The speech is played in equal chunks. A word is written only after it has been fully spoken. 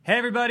Hey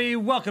everybody,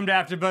 welcome to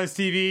AfterBuzz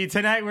TV.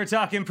 Tonight we're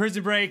talking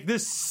Prison Break, the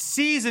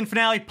season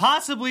finale,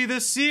 possibly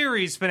the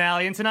series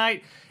finale. And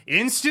tonight,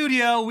 in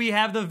studio, we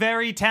have the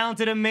very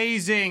talented,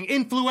 amazing,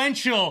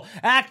 influential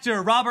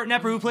actor, Robert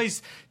Knepper, who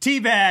plays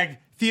T-Bag,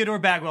 Theodore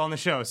Bagwell on the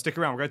show. Stick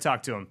around, we're going to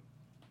talk to him.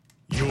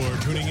 You're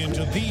tuning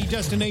into the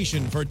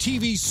destination for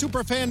TV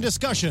superfan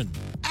discussion,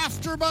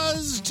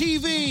 AfterBuzz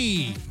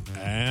TV.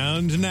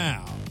 And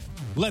now,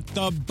 let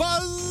the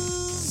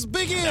buzz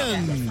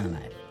begin.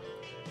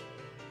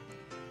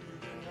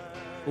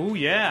 Ooh,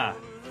 yeah.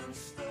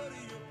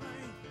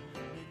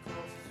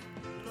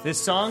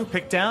 This song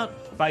picked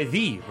out by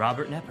the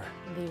Robert Knepper.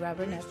 The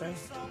Robert Knepper.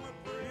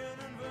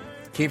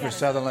 Kiefer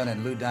Sutherland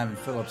and Lou Diamond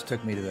Phillips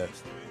took me to the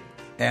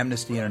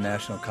Amnesty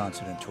International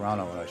concert in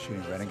Toronto when I was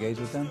shooting Renegades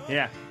with them.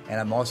 Yeah.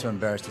 And I'm also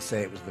embarrassed to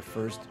say it was the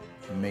first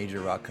major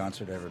rock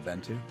concert I've ever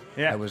been to.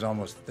 Yeah. I was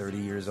almost 30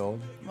 years old.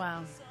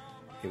 Wow.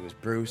 It was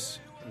Bruce,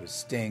 it was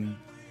Sting,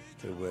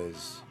 it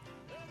was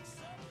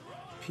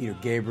Peter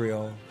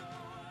Gabriel,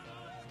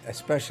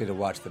 especially to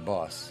watch the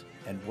boss.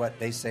 And what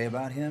they say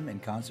about him in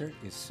concert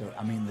is so...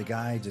 I mean, the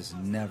guy just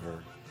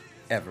never,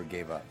 ever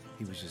gave up.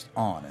 He was just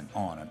on and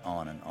on and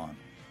on and on.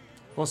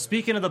 Well,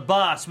 speaking of the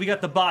boss, we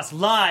got the boss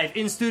live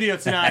in studio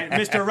tonight,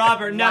 Mr.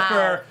 Robert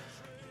Knepper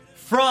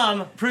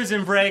from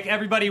Prison Break.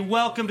 Everybody,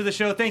 welcome to the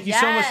show. Thank you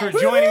so much for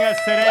joining us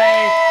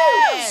today.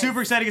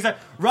 Super exciting.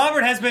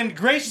 Robert has been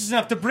gracious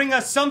enough to bring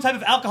us some type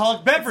of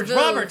alcoholic beverage.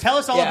 Robert, tell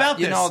us all about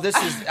this. You know, this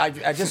is...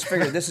 I just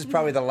figured this is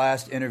probably the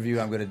last interview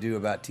I'm going to do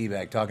about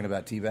T-Bag, talking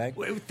about T-Bag.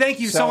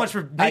 Thank you so much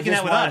for making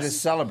that with us. I just wanted to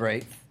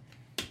celebrate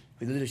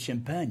with a little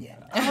champagne.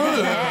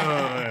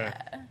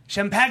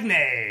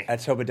 Champagne.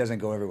 Let's hope it doesn't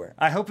go everywhere.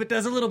 I hope it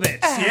does a little bit.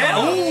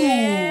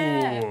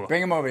 Yeah. Ooh.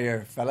 Bring him over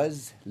here,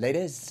 fellas,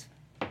 ladies.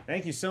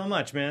 Thank you so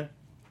much, man.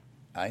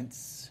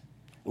 Eins.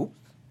 Oop.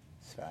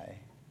 Zwei.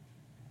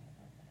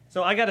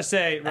 So I got to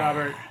say,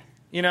 Robert,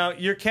 you know,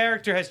 your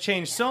character has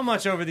changed so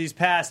much over these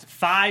past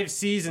 5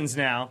 seasons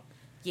now.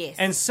 Yes.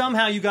 And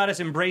somehow you got us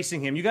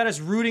embracing him. You got us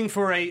rooting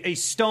for a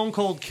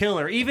stone-cold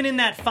killer. Even in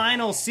that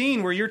final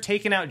scene where you're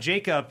taking out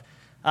Jacob,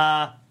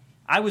 I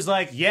was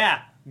like,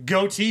 yeah,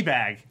 go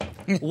T-Bag.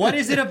 What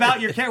is it about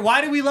your character?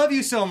 Why do we love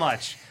you so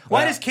much?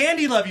 Why does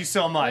Candy love you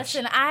so much?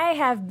 Listen, I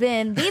have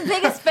been the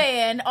biggest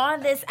fan on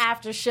this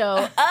after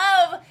show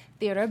of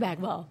Theodore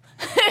Bagwell.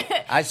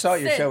 I saw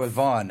your show with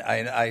Vaughn.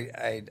 I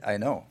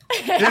know.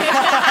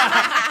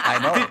 I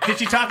know. Did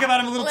she talk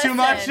about him a little too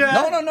much? No.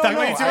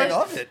 I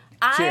loved it.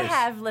 I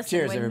have listened.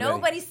 Cheers, when everybody.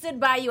 nobody stood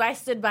by you, I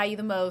stood by you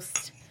the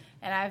most.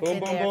 And I've been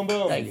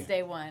there since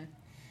day one.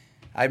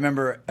 I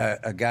remember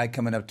a guy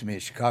coming up to me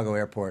at Chicago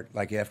Airport,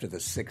 like after the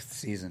 6th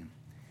season.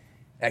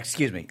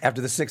 Excuse me, after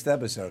the 6th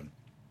episode.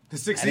 The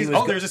 6th season?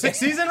 Oh, there's a 6th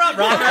season,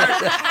 Robert?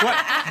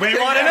 What? We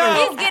want to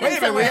know. He's getting Wait a minute, we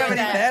somewhere haven't with even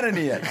that. had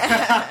any yet.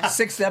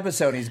 6th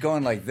episode, he's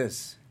going like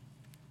this.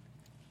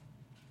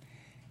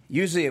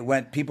 Usually it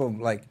went, people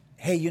like,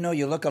 hey, you know,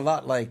 you look a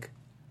lot like,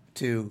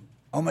 to,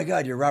 oh my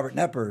God, you're Robert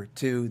Knepper,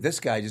 to this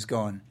guy just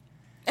going,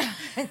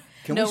 can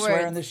No we swear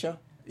words. on this show?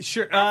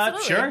 Sure,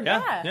 Absolutely, sure,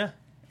 yeah. yeah.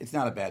 It's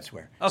not a bad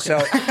swear. Okay.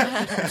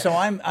 So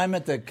I'm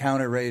at the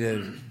counter ready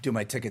to do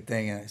my ticket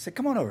thing, and I said,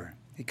 come on over.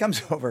 He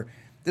comes over.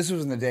 This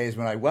was in the days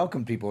when I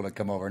welcomed people to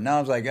come over. Now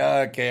I was like,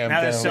 okay, I'm Now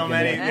there's so done.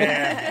 many.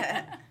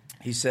 Yeah.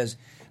 He says,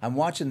 I'm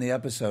watching the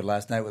episode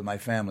last night with my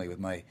family, with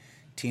my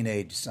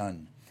teenage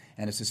son,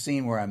 and it's a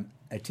scene where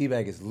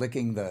T-Bag is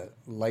licking the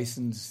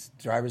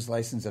driver's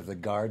license of the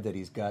guard that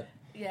he's got,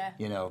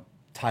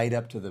 tied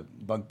up to the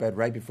bunk bed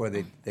right before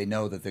they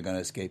know that they're going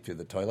to escape through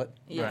the toilet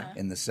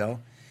in the cell.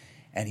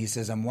 And he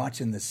says, I'm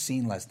watching this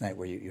scene last night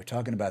where you're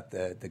talking about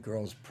the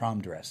girl's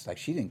prom dress. Like,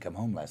 she didn't come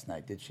home last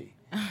night, did she?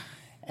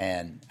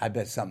 And I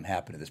bet something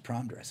happened to this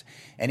prom dress.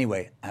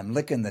 Anyway, I'm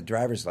licking the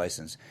driver's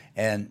license,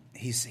 and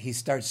he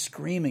starts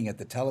screaming at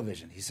the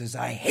television. He says,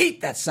 I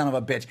hate that son of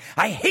a bitch.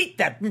 I hate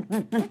that.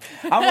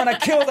 I want to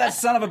kill that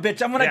son of a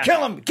bitch. I'm going to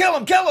kill him, kill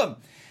him, kill him.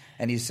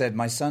 And he said,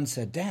 my son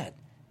said, Dad,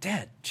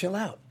 chill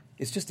out.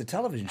 It's just a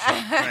television show.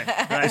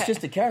 Right. It's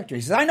just a character.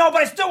 He says, I know,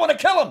 but I still want to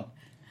kill him.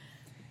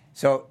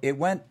 So it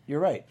went, you're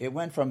right, it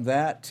went from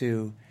that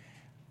to,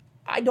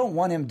 I don't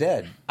want him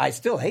dead. I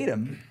still hate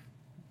him,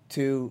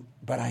 to,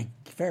 but I'm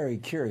very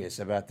curious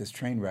about this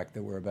train wreck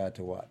that we're about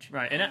to watch.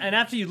 Right, and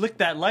after you licked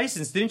that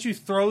license, didn't you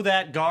throw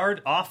that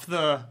guard off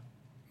the...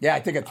 Yeah,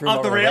 I think I threw him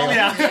off the over rail?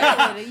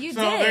 Yeah, you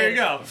So did. there you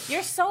go.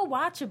 You're so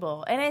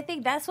watchable, and I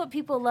think that's what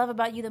people love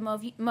about you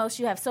the most.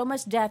 You have so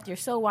much depth. You're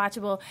so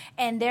watchable,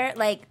 and they're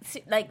like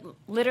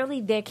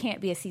literally, there can't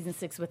be a season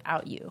 6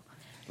 without you.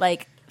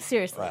 Like,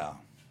 seriously. Wow.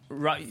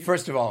 Right.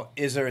 First of all,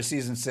 is there a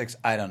season 6?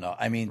 I don't know.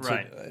 I mean,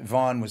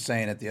 Vaughn was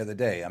saying it the other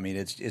day. I mean,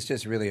 it's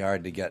just really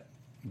hard to get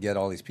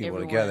all these people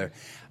together,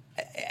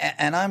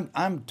 and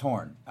I'm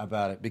torn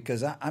about it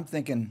because I'm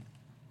thinking,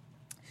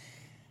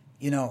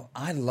 you know,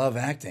 I love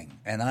acting,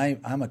 and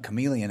I'm a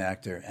chameleon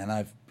actor,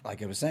 and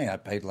like I was saying, I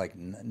played like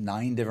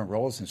 9 different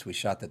roles since we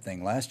shot that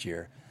thing last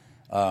year.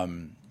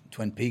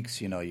 Twin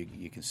Peaks, you know,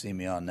 you can see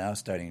me on now,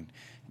 starting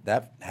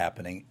that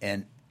happening,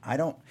 and I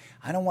don't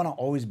want to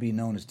always be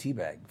known as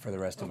Teabag for the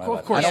rest of my life.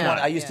 Of course not.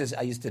 I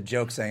used to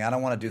joke saying I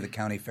don't want to do the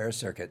county fair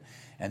circuit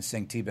and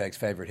sing Teabag's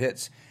favorite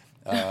hits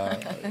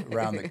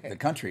around the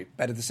country.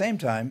 But at the same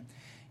time,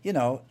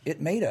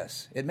 it made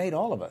us. It made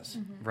all of us.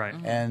 Mm-hmm. Right.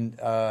 And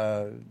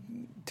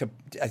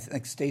I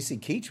think Stacy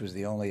Keach was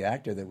the only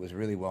actor that was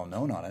really well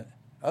known on it.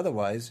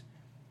 Otherwise,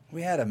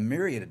 we had a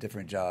myriad of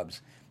different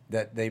jobs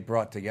that they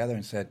brought together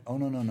and said, "Oh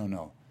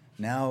no!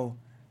 Now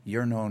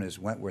you're known as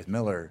Wentworth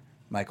Miller,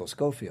 Michael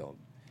Schofield,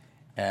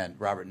 and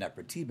Robert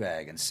Knepper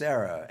Teabag, and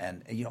Sarah,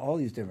 and all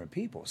these different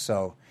people."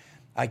 So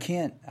I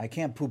can't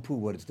poo-poo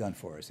what it's done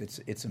for us.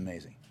 It's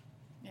amazing.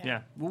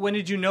 Yeah. When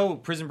did you know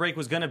Prison Break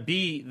was going to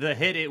be the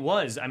hit it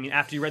was? I mean,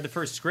 after you read the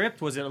first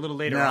script, was it a little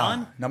later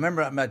on? No,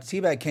 remember,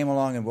 Teabag came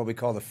along in what we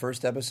call the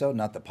first episode,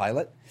 not the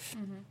pilot.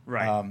 Mm-hmm.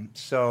 Right.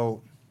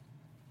 So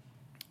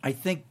I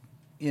think,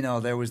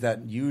 there was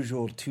that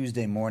usual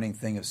Tuesday morning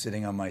thing of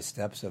sitting on my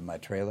steps of my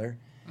trailer,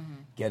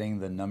 getting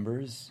the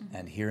numbers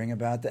and hearing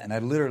about that, and I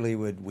literally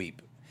would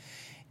weep.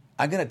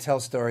 I'm going to tell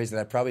stories that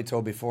I probably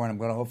told before, and I'm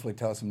going to hopefully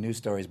tell some new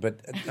stories.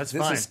 But this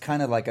is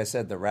kind of, like I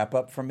said, the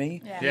wrap-up for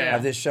me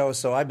of this show.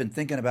 So I've been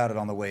thinking about it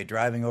on the way,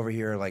 driving over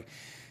here, like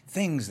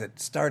things that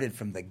started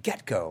from the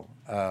get-go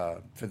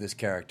for this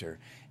character.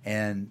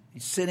 And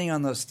sitting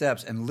on those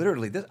steps, and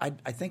literally,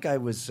 I think I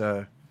was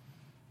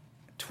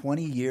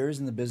 20 years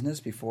in the business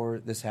before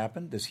this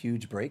happened, this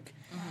huge break.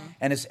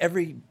 And it's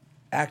every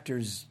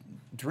actor's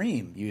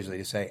dream, usually,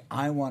 to say,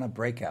 I want a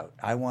breakout.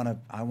 I want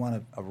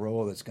a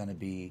role that's going to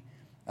be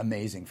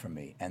amazing for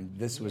me, and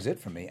this was it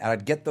for me.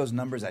 I'd get those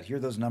numbers, I'd hear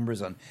those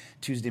numbers on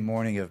Tuesday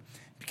morning of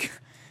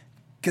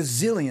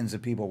gazillions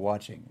of people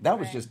watching. That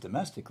was just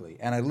domestically,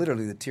 and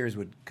the tears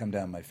would come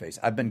down my face.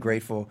 I've been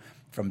grateful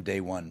from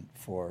day one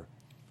for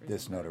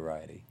this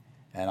notoriety,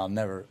 and I'll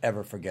never,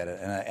 ever forget it,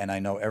 and I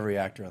know every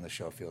actor on the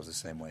show feels the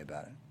same way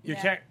about it.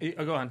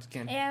 Go on,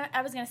 Ken. Yeah,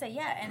 I was going to say,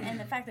 and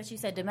the fact that you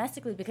said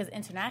domestically, because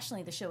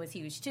internationally the show is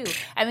huge too.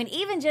 I mean,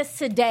 even just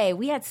today,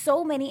 we had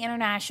so many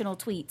international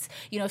tweets,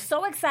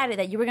 so excited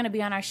that you were going to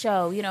be on our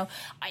show.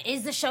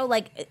 Is the show,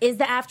 is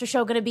the after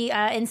show going to be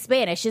in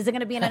Spanish? Is it going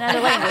to be in another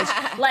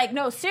language?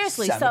 No,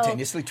 seriously.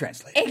 Simultaneously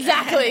translate.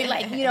 Exactly.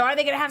 Are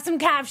they going to have some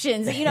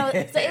captions? So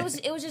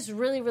it was just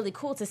really, really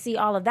cool to see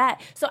all of that.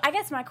 So I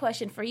guess my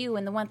question for you,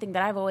 and the one thing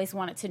that I've always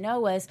wanted to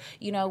know was,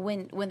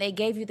 when they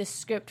gave you the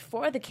script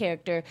for the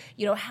character,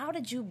 how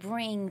did you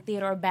bring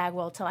Theodore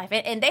Bagwell to life?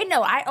 And they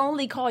know I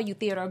only call you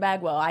Theodore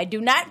Bagwell. I do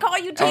not call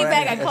you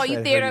Teabag. I call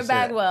you Theodore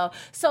Bagwell.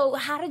 So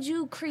how did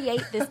you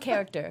create this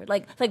character?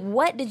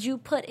 What did you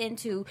put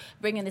into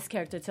bringing this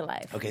character to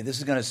life? Okay, this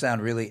is going to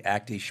sound really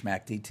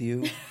acty-schmacky to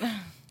you. We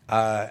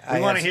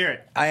want to hear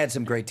it. I had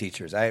some great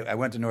teachers. I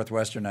went to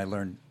Northwestern. I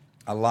learned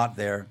a lot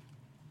there.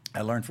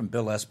 I learned from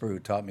Bill Esper, who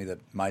taught me the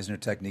Meisner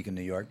technique in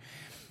New York.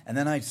 And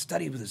then I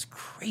studied with this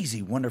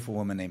crazy, wonderful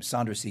woman named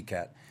Sandra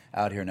Seacat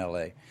out here in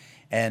L.A.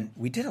 And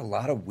we did a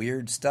lot of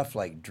weird stuff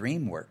like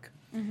dream work.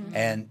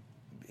 And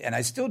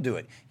I still do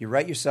it. You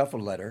write yourself a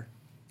letter,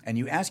 and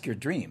you ask your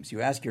dreams.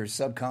 You ask your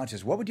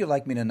subconscious, what would you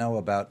like me to know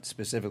about,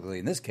 specifically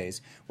in this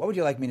case, what would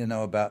you like me to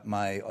know about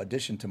my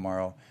audition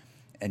tomorrow?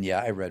 And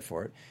I read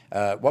for it.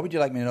 What would you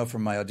like me to know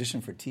from my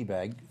audition for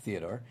Teabag,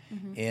 Theodore,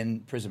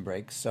 in Prison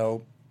Break?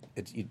 So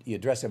you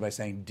address it by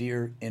saying,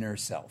 Dear Inner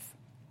Self,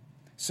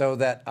 so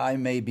that I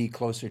may be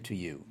closer to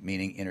you,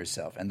 meaning inner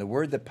self. And the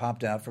word that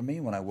popped out for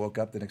me when I woke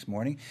up the next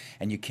morning,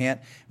 and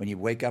when you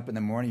wake up in the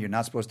morning, you're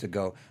not supposed to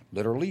go,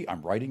 literally,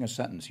 I'm writing a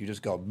sentence. You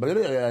just go, blah,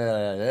 blah,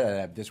 blah,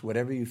 blah, just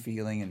whatever you're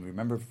feeling, and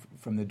remember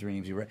from the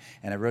dreams.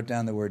 And I wrote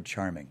down the word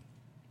charming.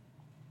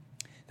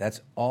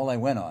 That's all I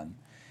went on.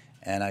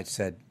 And I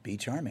said, be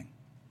charming.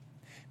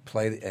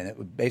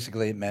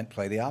 It meant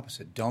play the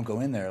opposite. Don't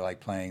go in there like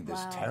playing this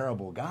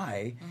terrible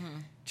guy.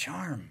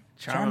 Charm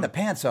the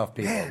pants off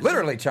people. Man.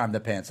 Literally charm the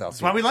pants off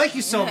people. That's why we like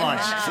you so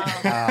much.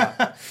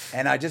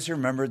 And I just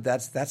remembered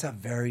that's a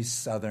very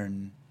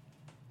Southern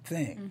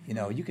thing.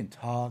 You can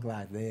talk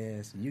like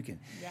this, and you can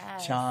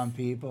charm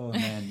people,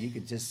 and then you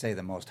can just say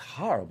the most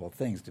horrible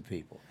things to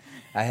people.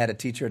 I had a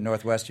teacher at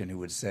Northwestern who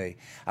would say,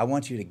 I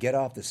want you to get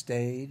off the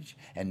stage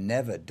and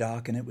never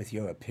darken it with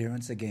your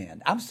appearance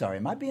again. I'm sorry,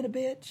 am I being a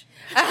bitch?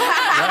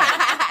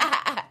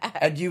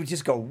 And you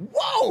just go,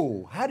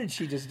 whoa, how did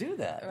she just do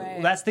that? Right.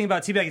 Well, that's the thing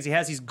about Teabag is he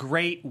has these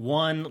great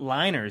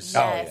one-liners. Yes.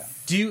 Oh, yeah.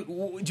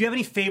 Do you have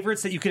any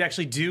favorites that you could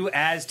actually do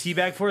as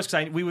Teabag for us?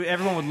 Because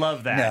everyone would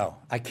love that. No,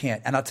 I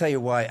can't. And I'll tell you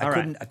why.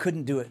 Right. I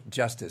couldn't do it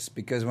justice,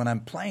 because when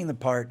I'm playing the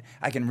part,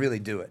 I can really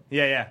do it.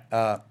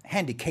 Yeah.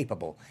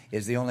 Handy-capable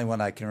is the only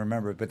one I can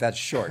remember, but that's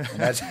short. And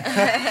that's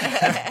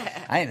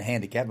I ain't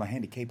handicapped, I'm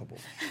handy-capable.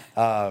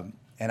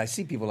 And I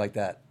see people like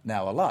that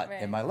now a lot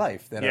in my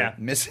life that are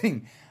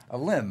missing a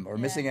limb or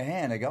missing a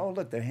hand, I go, oh,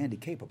 look, they're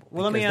handy-capable.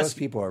 Well, let me because ask those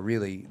people are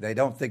really, they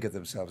don't think of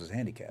themselves as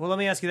handicapped. Well, let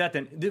me ask you that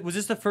then. Was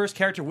this the first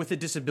character with a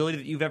disability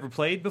that you've ever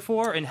played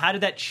before? And how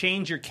did that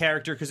change your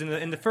character? Because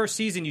in the first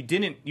season,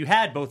 you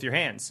had both your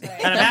hands.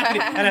 Right. And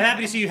I'm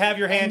happy to see you have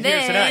your hand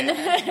here tonight.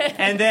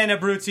 And then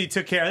Abruzzi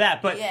took care of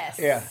that. But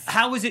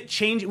how was it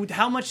changed?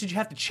 How much did you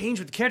have to change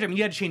with the character? I mean,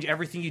 you had to change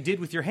everything you did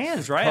with your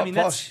hands, right?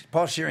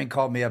 Paul Shearing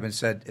called me up and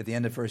said at the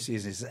end of the first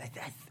season, he said,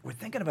 we're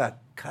thinking about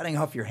cutting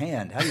off your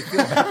hand. How do you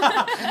feel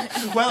about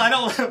it? Well, I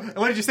don't.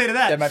 What did you say to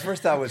that? And my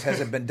first thought was, has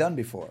it been done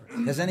before?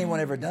 Has anyone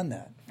ever done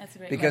that? That's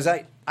great. Because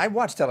I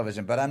watch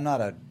television, but I'm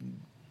not a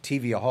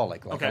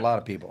TV-aholic like a lot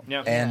of people.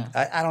 Yeah. And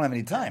I don't have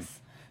any time.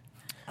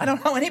 I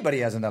don't know anybody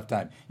has enough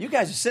time. You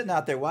guys are sitting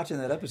out there watching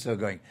that episode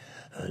going...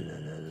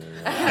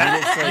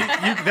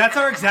 That's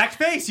our exact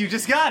face. You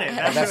just got it.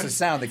 That's the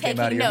sound that came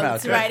out of your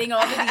mouth. Right? Writing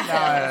all the details.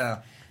 No.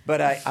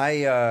 But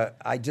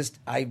I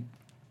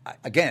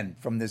again,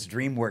 from this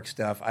DreamWorks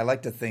stuff, I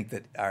like to think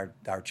that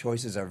our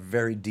choices are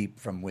very deep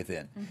from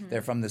within. Mm-hmm.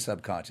 They're from the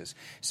subconscious.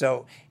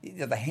 So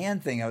the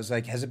hand thing, I was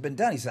like, has it been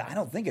done? He said, I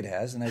don't think it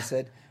has. And I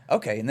said,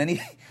 okay. And then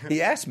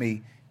he asked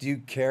me, do you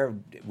care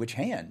which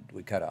hand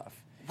we cut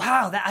off?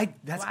 Wow,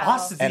 that's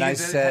awesome. And I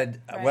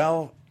said,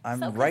 well...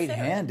 I'm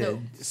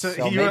right-handed, so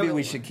maybe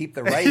we should keep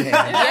the right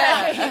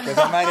hand because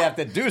I might have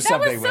to do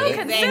something with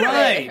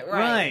it.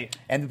 Right.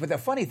 But the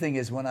funny thing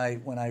is, when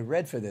I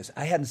read for this,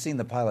 I hadn't seen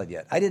the pilot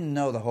yet. I didn't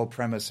know the whole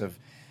premise of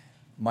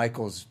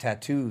Michael's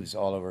tattoos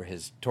all over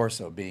his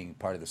torso being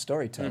part of the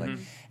storytelling.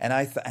 Mm-hmm. And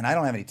I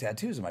don't have any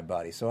tattoos on my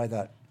body, so I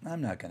thought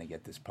I'm not going to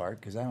get this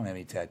part because I don't have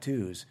any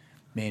tattoos.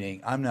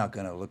 Meaning, I'm not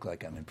going to look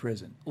like I'm in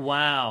prison.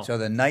 Wow. So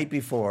the night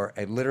before,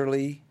 I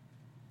literally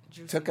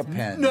took a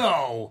pen.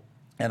 No.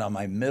 And on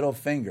my middle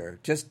finger,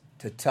 just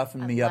to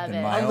toughen me up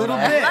in my own little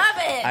eye. bit.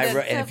 I love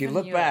it. And if you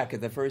look back at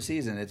the first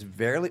season, it's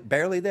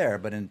barely there,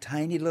 but in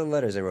tiny little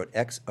letters, I wrote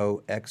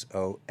XO,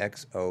 XO,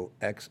 XO,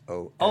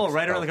 XO. Oh,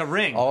 right around like a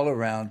ring. All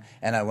around.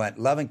 And I went,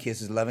 love and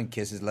kisses, love and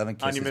kisses, love and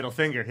kisses. On your middle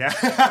finger, yeah.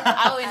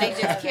 And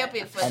they just kept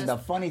it for And the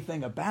funny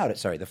thing about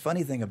it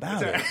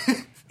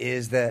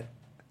is that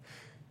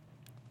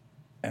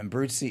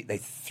Abruzzi, they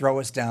throw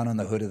us down on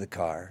the hood of the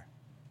car.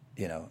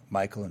 You know,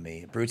 Michael and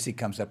me. Abruzzi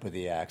comes up with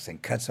the axe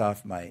and cuts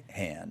off my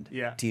hand,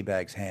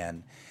 T-Bag's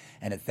hand.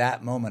 And at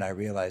that moment, I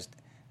realized,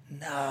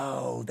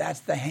 no,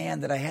 that's the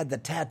hand that I had the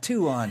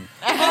tattoo on.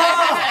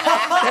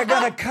 They're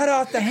going to cut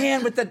off the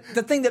hand with the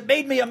thing that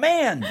made me a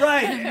man.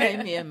 Right.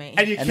 Made me a man.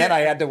 And then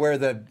I had to wear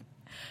the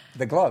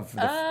glove.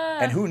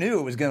 And who knew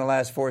it was going to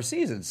last 4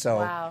 seasons? So,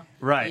 wow.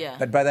 Right. Yeah.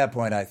 But by that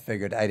point, I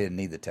figured I didn't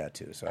need the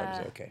tattoo, so I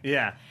was okay.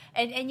 Yeah.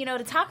 And you know,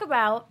 to talk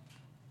about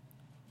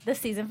the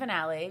season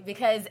finale,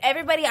 because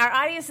our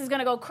audience is going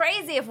to go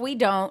crazy if we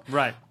don't.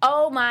 Right.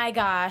 Oh my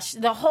gosh.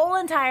 The whole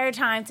entire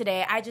time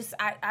today,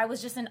 I was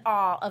just in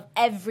awe of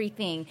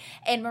everything.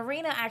 And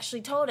Marina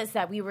actually told us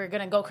that we were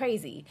going to go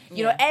crazy.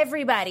 You know,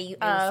 everybody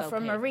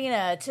from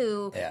Marina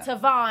to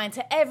Vaughn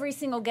to every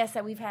single guest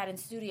that we've had in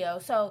studio.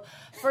 So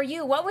for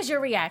you, what was your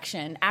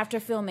reaction after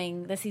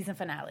filming the season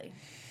finale?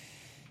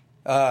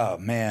 Oh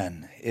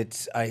man,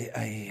 I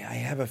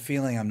have a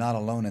feeling I'm not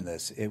alone in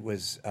this. It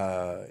was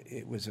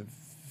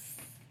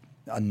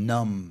a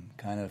numb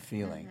kind of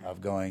feeling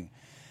of going,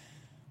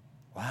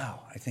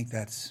 wow, I think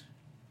that's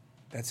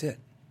it.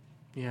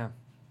 Yeah.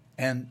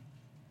 And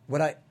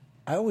what I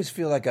always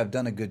feel like I've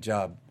done a good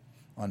job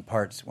on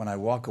parts when I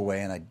walk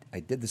away, and I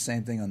did the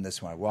same thing on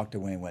this one. I walked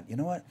away and went, you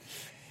know what?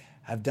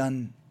 I've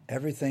done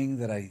everything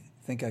that I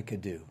think I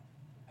could do.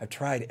 I've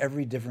tried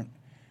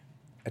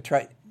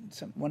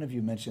one of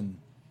you mentioned,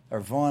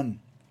 or Vaughn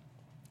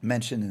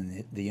mentioned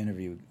in the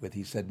interview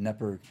he said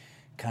Knepper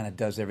kind of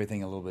does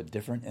everything a little bit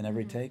different in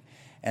every take.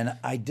 And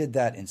I did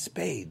that in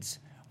spades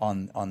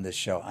on this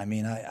show. I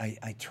mean,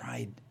 I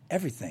tried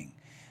everything.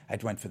 I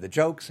went for the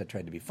jokes. I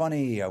tried to be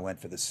funny. I went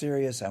for the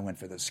serious. I went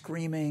for the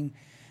screaming.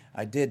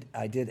 I did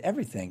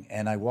everything.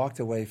 And I walked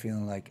away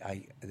feeling like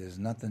there's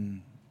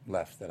nothing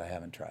left that I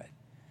haven't tried.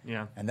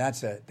 Yeah. And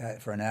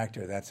for an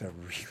actor, that's a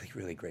really,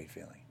 really great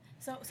feeling.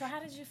 So how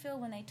did you feel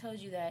when they told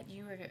you that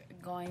you were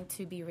going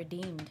to be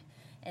redeemed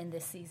in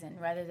this season,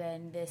 rather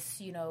than this,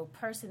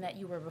 person that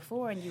you were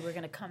before, and you were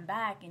going to come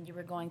back and you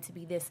were going to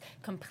be this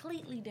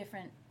completely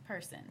different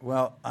person?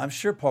 Well, I'm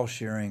sure Paul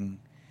Shearing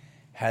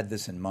had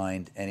this in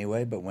mind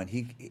anyway, but when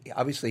he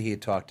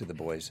had talked to the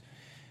boys,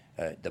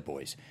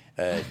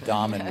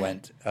 Dom, and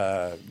went,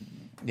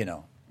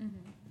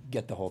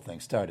 get the whole thing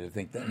started. I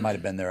think that might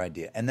have been their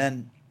idea. And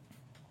then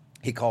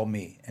he called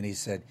me and he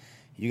said,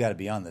 you got to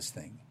be on this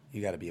thing.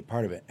 You got to be a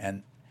part of it.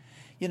 And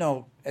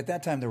at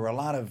that time there were a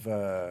lot of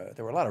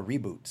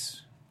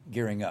reboots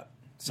gearing up.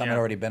 Some had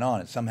already been on,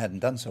 and some hadn't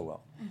done so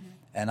well. Mm-hmm.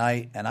 And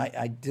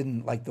I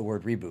didn't like the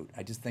word reboot.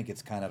 I just think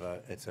it's kind of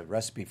a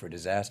recipe for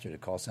disaster to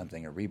call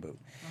something a reboot.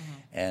 Mm-hmm.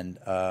 And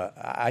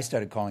I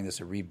started calling this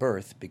a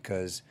rebirth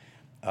because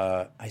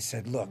I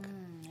said, look,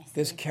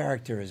 this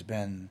character has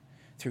been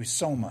through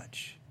so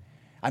much.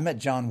 I met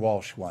John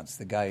Walsh once,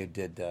 the guy who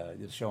did the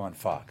show on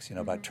Fox,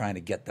 about trying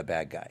to get the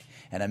bad guy.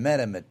 And I met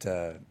him at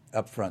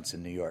Upfronts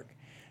in New York.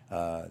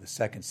 the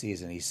second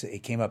season. He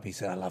came up. He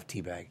said, "I love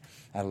T-Bag.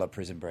 I love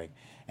Prison Break,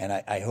 and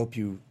I hope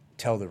you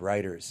tell the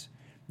writers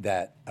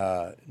that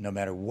no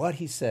matter what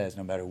he says,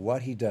 no matter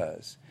what he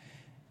does,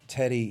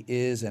 Teddy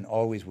is and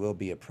always will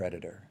be a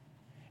predator,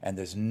 and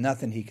there's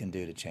nothing he can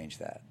do to change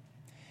that."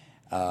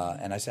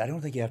 And I said, "I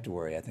don't think you have to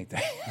worry. I think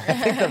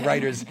the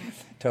writers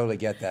totally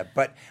get that."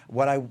 But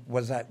what I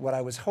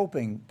was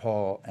hoping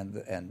Paul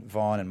and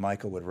Vaughn and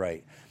Michael would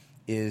write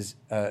is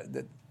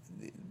the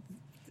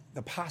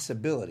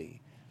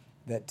possibility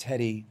that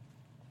Teddy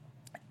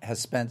has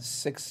spent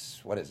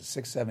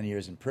 7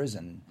 years in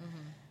prison,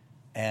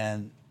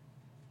 and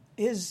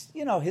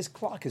his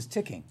clock is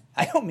ticking.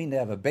 I don't mean to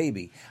have a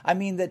baby. I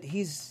mean that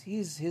his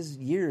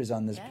years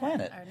on this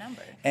planet are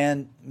numbered.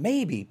 And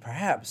maybe,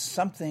 perhaps,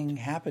 something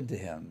happened to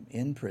him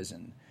in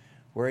prison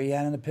where he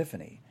had an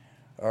epiphany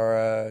or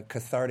a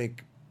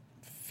cathartic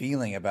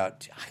feeling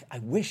about, I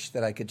wish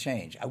that I could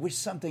change. I wish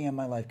something in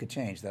my life could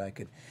change,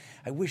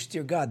 I wish,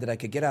 dear God, that I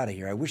could get out of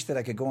here. I wish that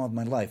I could go on with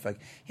my life. Like,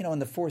 in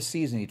the 4th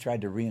season, he tried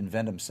to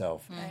reinvent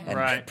himself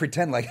and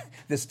pretend like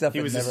this stuff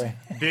he was never...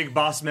 this big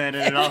boss man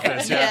in an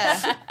office.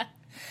 Yeah.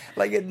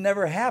 Like it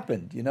never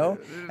happened, And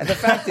the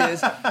fact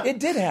is, it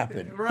did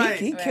happen. Right.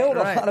 He killed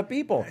a lot of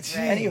people, Jeez.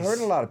 and he hurt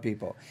a lot of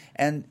people.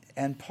 And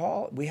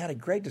Paul, we had a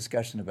great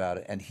discussion about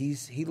it, and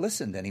he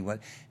listened, and he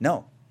went,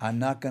 "No, I'm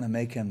not going to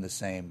make him the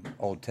same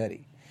old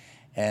Teddy."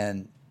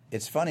 And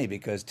it's funny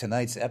because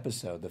tonight's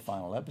episode, the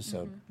final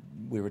episode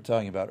we were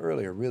talking about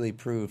earlier, really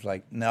proved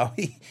like, no,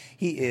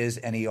 he is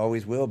and he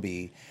always will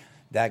be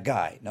that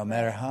guy, no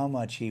matter how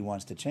much he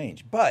wants to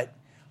change. But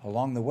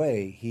along the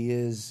way, he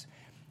is...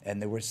 And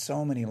there were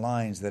so many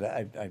lines that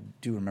I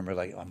do remember,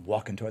 like, "I'm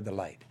walking toward the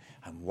light.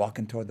 I'm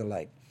walking toward the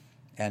light."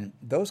 And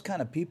those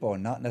kind of people are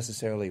not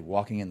necessarily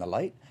walking in the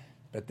light,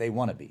 but they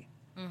want to be.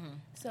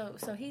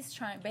 So he's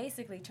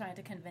basically trying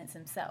to convince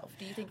himself.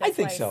 Do you think that's I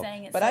think why so. he's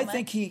saying it But so I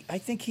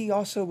much? think he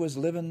also was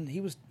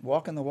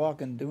walking the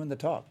walk and doing the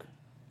talk.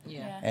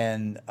 Yeah.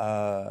 And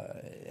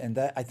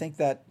that I think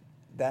that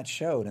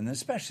showed, and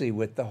especially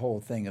with the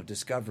whole thing of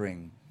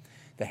discovering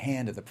the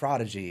hand of the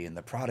prodigy, and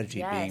the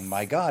prodigy being,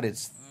 my God,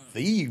 it's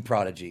the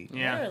prodigy.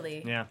 Yeah.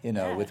 Literally.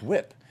 Yeah. With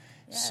Whip.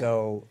 Yeah.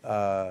 So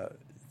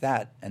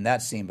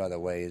that scene, by the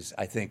way, is,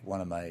 I think,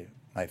 one of my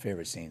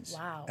favorite scenes.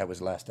 Wow. That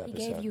was last episode.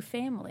 He gave you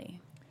family.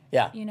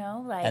 Yeah.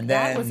 That and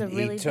then was a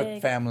really he took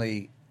big...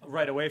 family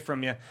Right away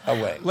from you.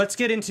 away. Let's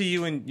get into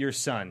you and your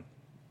son,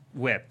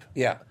 Whip.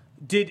 Yeah.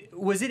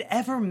 Was it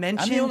ever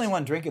mentioned? I'm the only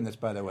one drinking this,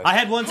 by the way. I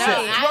had one sip.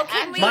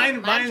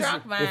 Mine's Mine's-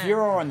 If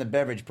you're all on the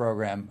beverage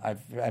program,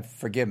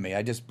 forgive me.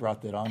 I just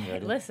brought that on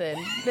already. Listen.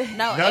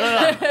 No.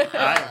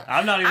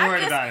 I'm not even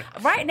worried about it.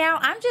 Right now,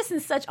 I'm just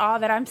in such awe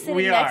that I'm sitting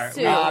We next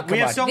are. to... We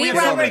have so We many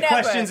remember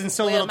questions in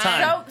so little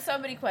time. So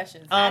many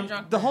questions.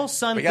 The whole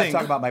son We thing. got to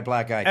talk about my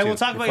black eye, too. And we'll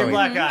talk about before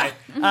your we- black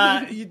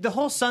eye. The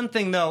whole son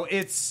thing, though,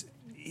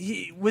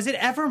 was it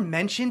ever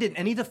mentioned in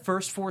any of the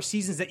first 4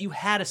 seasons that you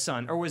had a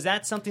son, or was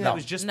that something that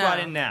was just brought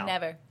in now?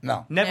 Never.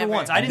 No. Never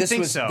once. I didn't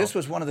think so. This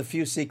was one of the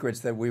few secrets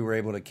that we were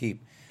able to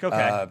keep.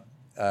 Okay.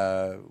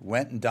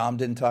 Went and Dom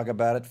didn't talk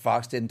about it.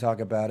 Fox didn't talk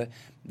about it.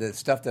 The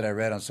stuff that I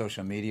read on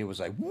social media was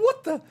like,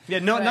 what the? Yeah,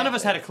 none of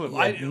us had a clue.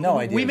 No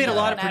idea. We made a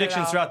lot of Not at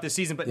predictions all. throughout this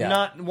season, but Yeah.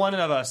 not one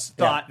of us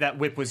thought that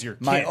Whip was your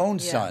kid. My own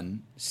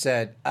son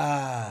said,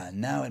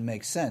 now it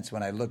makes sense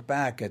when I look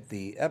back at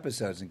the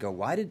episodes and go,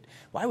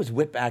 why was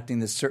Whip acting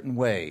this certain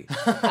way?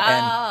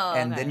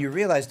 And then you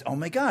realized, oh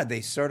my God,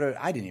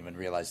 I didn't even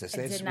realize this.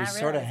 We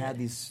sort of had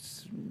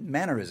these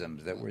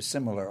mannerisms that were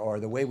similar, or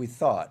the way we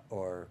thought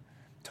or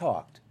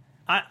talked.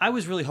 I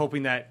was really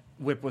hoping that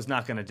Whip was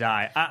not going to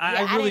die. I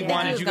I really didn't think he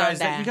wanted was you guys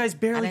gonna that you die. guys I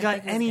barely didn't got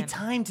think he was any gonna.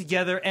 time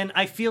together, and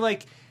I feel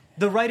like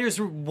the writers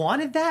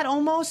wanted that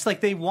almost.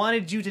 Like they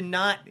wanted you to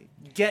not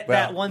get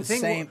that one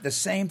thing. The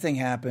same thing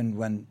happened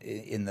when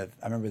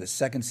I remember the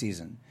second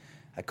season.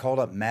 I called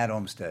up Matt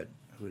Olmstead,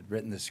 who had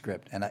written the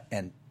script,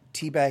 and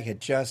T-Bag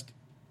had just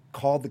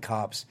called the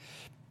cops,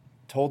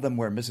 told them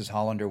where Mrs.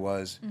 Hollander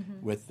was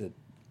with the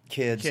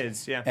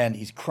kids. Yeah. And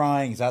he's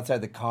crying. He's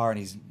outside the car, and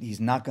he's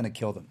not going to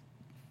kill them.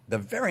 The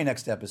very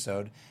next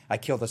episode, I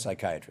killed a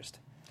psychiatrist.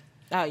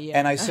 Oh, yeah.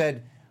 And I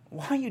said,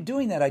 why are you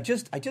doing that? I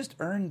just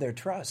earned their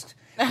trust.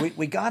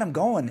 We got him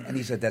going. And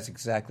he said, that's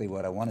exactly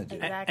what I want to do.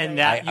 Exactly. And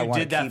that I you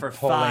wanna did that keep for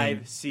pulling-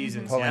 5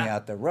 seasons. Pulling yeah.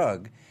 out the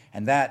rug.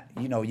 And that,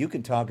 you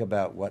can talk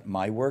about what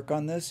my work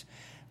on this,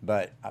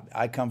 but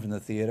I come from the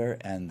theater,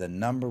 and the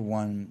number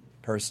one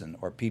person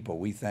or people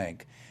we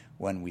thank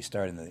when we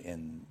start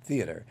in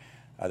theater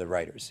are the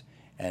writers.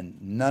 And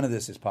none of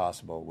this is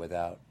possible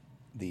without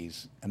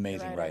these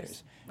amazing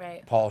writers.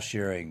 Right. Paul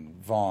Shearing,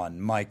 Vaughn,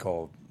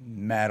 Michael,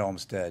 Matt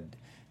Olmstead.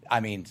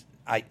 I mean,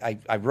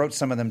 I wrote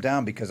some of them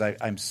down because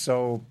I'm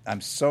so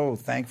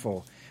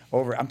thankful.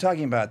 I'm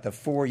talking about the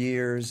 4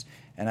 years,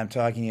 and I'm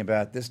talking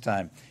about this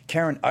time.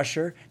 Karen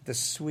Usher, the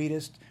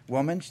sweetest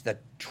woman, the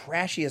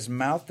trashiest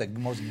mouth, the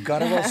most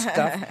guttural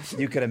stuff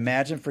you could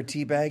imagine for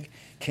T-Bag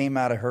came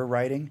out of her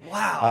writing.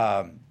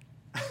 Wow.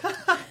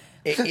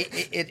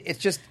 It's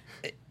just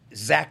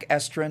Zach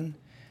Estrin.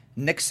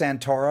 Nick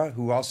Santora,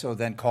 who also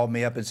then called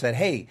me up and said,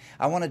 "Hey,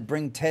 I want to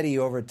bring Teddy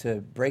over to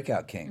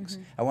Breakout Kings.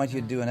 I want you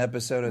to do an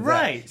episode of that."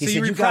 Right. He So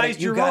said, you reprised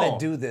your "You got role.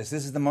 to do this.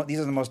 These are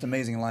the most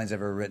amazing lines I've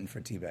ever written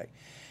for T-Bag."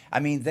 I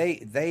mean,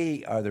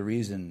 they are the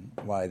reason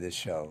why this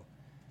show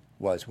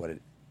was what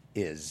it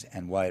is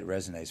and why it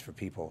resonates for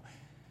people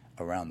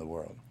around the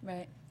world.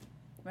 Right.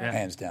 Yeah.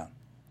 Hands down.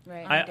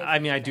 Right. I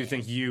mean, I do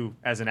think you,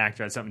 as an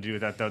actor, had something to do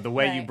with that, though. The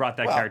way you Right. brought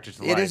that Well, character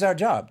to life. it is our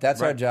job.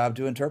 That's our Right. job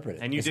to interpret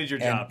it. And you did your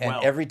And- job and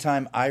well. every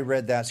time I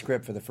read that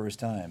script for the first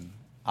time,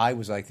 I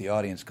was like the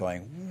audience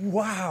going,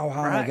 "Wow,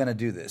 how am I Right. going to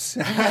do this?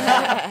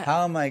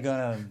 How am I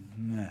going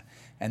to?"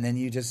 And then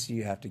you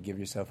have to give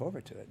yourself over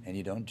to it, and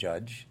you don't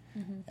judge,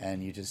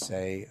 and you just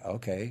say,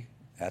 "Okay,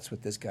 that's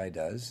what this guy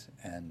does,"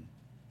 and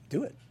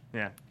do it.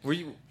 Yeah. Were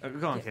you...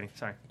 go on, Katie.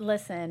 Sorry.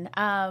 Listen,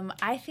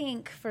 I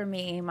think for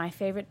me, my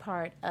favorite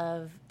part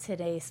of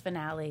today's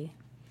finale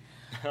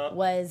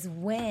was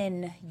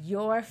when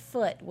your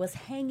foot was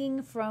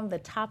hanging from the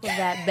top of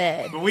that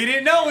bed. But we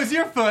didn't know it was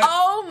your foot.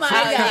 Oh my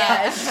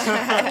gosh.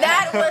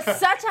 That was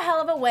such a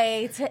hell of a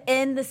way to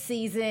end the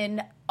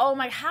season. Oh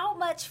my, how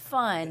much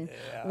fun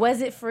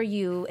was it for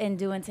you in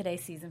doing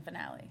today's season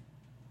finale?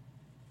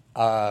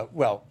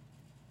 Well,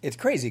 it's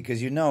crazy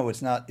because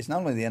it's not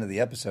only the end of the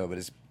episode, but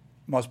it's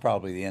most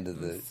probably the end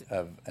of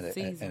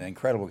an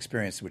incredible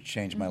experience which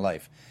changed my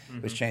life,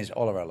 which changed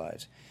all of our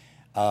lives.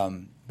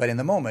 But in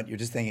the moment, you're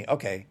just thinking,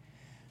 okay,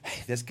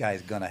 this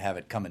guy's going to have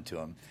it coming to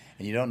him,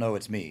 and you don't know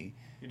it's me.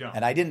 You don't.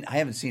 And I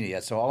haven't seen it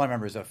yet, so all I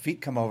remember is the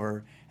feet come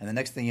over, and the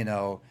next thing you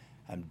know,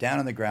 I'm down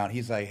on the ground.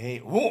 He's like, "Hey,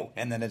 whoa!"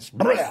 And then it's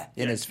blah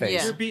in his face.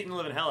 Yeah. You're beating the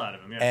living hell out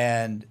of him, yeah.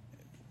 And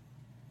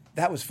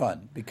that was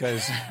fun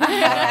because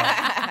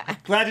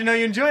Glad to know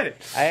you enjoyed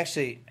it.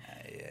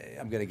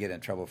 I'm going to get in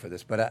trouble for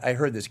this, but I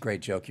heard this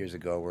great joke years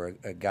ago where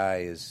a guy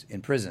is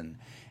in prison,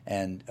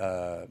 and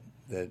the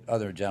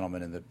other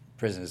gentleman in the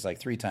prison is like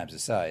 3 times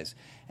his size,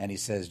 and he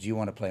says, "Do you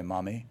want to play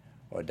mommy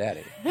or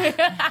daddy?"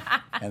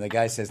 And the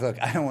guy says,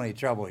 "Look, I don't want any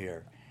trouble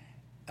here."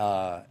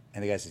 And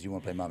the guy says, "You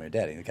want to play mommy or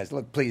daddy?" And the guy says,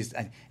 "Look, please."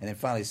 And then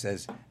finally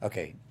says,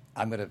 "Okay,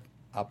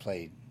 I'll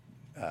play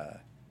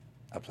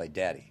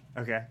daddy."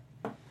 Okay.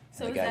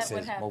 So And the is guy that says,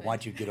 what happened? "Well, why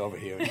don't you get over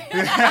here?"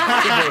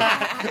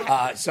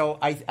 So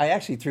I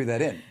actually threw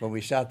that in when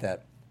we shot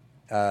that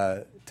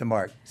to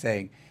Mark,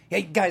 saying,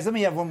 "Hey, guys, let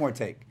me have one more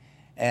take."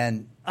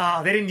 And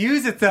Oh, they didn't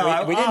use it,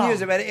 though. we didn't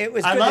use it, but it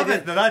was I good. love They it,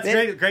 did- though. That's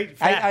they- great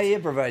fact. I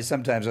improvise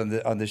sometimes on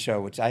the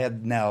show, which I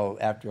had now,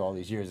 after all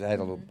these years, I had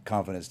a little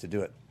confidence to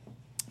do it.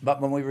 But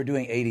when we were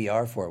doing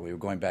ADR for it, we were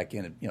going back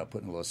in and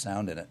putting a little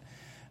sound in it.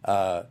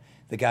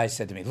 The guy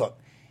said to me, "Look,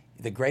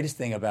 the greatest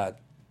thing about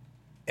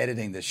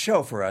editing the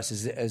show for us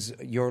is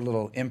your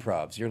little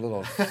improvs, your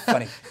little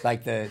funny,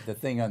 like the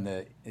thing on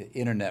the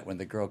internet when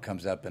the girl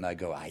comes up and I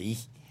go, aye.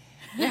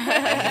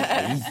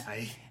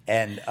 Aye.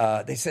 And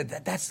they said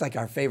that's like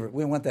our favorite.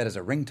 We want that as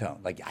a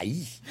ringtone, like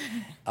aye.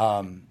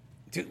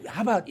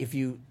 How about if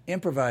you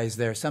improvise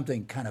there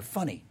something kind of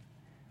funny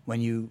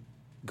when you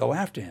go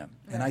after him?"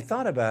 Right. And I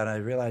thought about it. I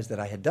realized that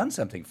I had done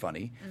something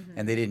funny,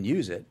 and they didn't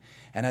use it.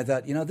 And I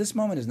thought, this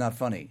moment is not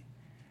funny.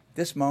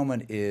 This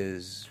moment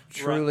is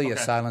truly a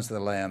Silence of the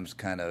Lambs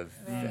kind of,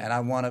 and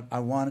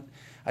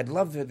I'd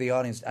love for the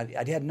audience.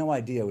 I had no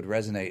idea it would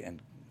resonate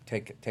and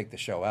take the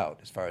show out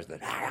as far as the.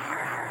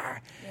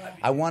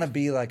 I want to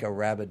be like a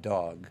rabid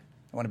dog.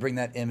 I want to bring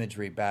that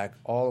imagery back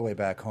all the way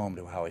back home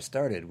to how I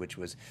started, which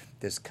was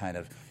this kind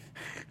of,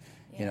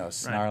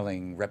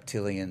 snarling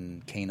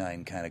reptilian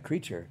canine kind of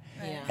creature.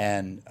 Yeah.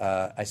 And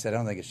I said, I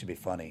don't think it should be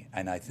funny,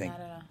 and I think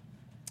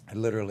I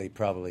literally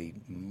probably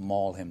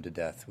maul him to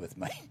death with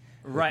my.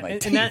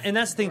 Right, and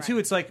that's the thing too.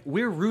 It's like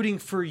we're rooting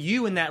for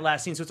you in that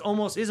last scene, so it's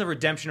almost is a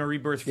redemption or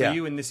rebirth for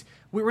you in this.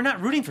 We're not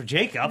rooting for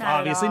Jacob, Not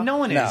obviously. at all. No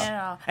one is, Not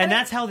at all. and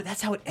that's how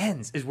it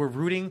ends. Is we're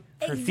rooting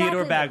for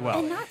Theodore Bagwell,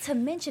 and not to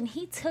mention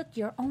he took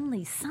your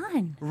only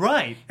son.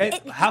 Right?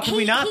 How can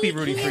we not be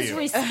rooting for He is you?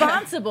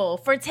 responsible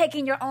for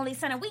taking your only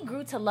son, and we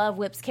grew to love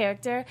Whip's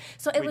character.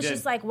 So it was did.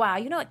 just like, wow,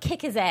 you know what?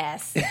 Kick his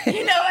ass.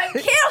 You know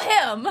what? Kill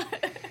him.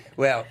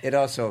 Well, it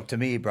also to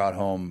me brought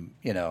home,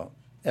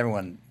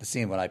 everyone, the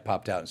scene when I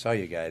popped out and saw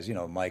you guys,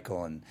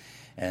 Michael and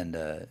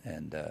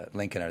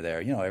Lincoln are there.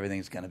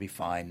 Everything's going to be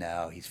fine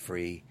now. He's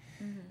free.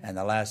 Mm-hmm. And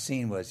the last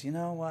scene was, you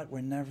know what?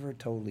 We're never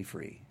totally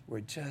free.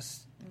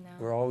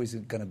 We're always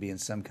going to be in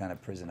some kind of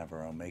prison of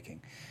our own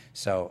making.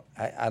 So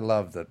I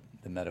love the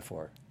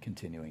metaphor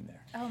continuing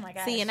there. Oh my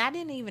gosh. See, and I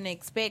didn't even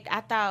expect.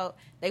 I thought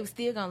they were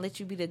still gonna let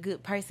you be the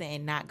good person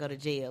and not go to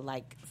jail.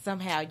 Like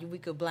somehow we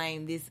could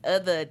blame this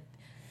other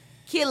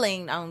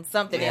killing on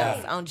something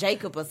else, on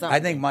Jacob or something. I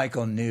think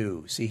Michael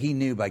knew. See, he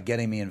knew by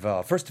getting me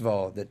involved. First of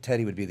all, that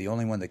Teddy would be the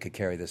only one that could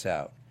carry this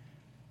out.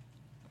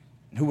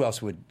 Who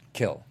else would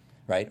kill,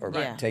 right? Or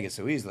take it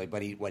so easily.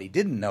 But what he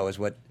didn't know is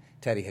what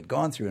Teddy had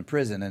gone through in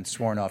prison and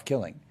sworn off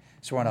killing,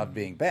 sworn off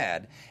being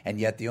bad. And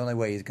yet the only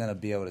way he's going to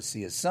be able to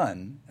see his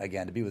son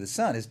again, to be with his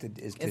son, is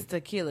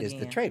to kill again. Is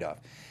the trade-off.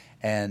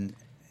 And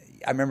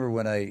I remember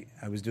when I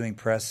was doing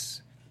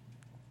press,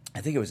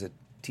 I think it was at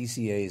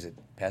TCA's at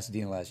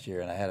Pasadena last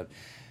year, and I had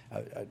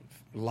a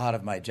lot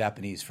of my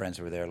Japanese friends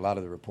were there, a lot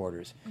of the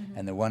reporters.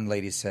 And the one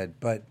lady said,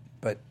 but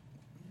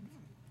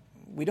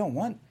we don't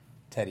want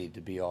Teddy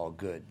to be all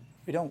good.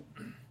 We don't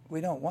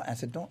want. I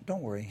said, don't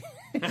worry.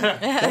 Don't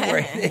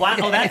worry.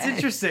 Wow, that's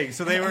interesting.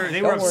 So they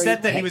were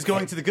upset that he was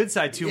going to the good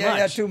side too much.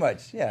 Yeah, too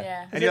much.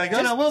 Yeah. And you're like,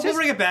 no, we'll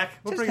bring it back.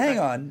 We'll bring it hang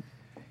back. on.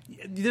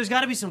 There's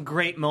got to be some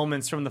great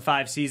moments from the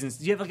 5 seasons.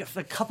 Do you have like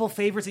a couple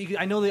favorites? That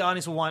I know the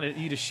audience will want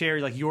you to share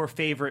like your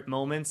favorite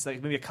moments,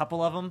 like maybe a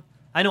couple of them.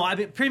 I know.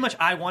 Pretty much,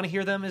 I want to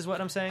hear them. Is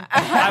what I'm saying.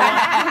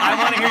 I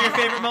want to hear your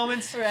favorite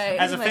moments. Right.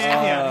 As a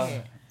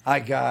fan,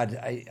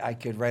 I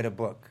could write a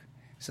book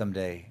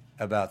someday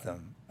about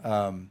them.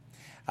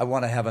 I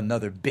want to have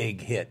another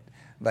big hit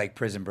like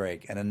Prison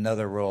Break and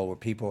another role where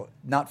people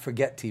not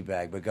forget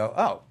T-Bag but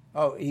go,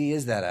 oh, he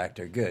is that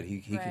actor. Good.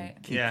 He can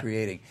keep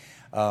creating.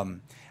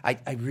 I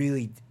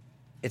really,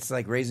 it's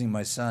like raising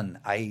my son.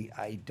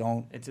 I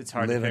don't it's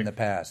hard live to in the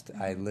past.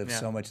 I live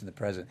so much in the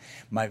present.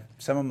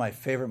 Some of my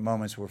favorite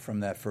moments were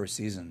from that first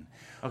season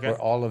where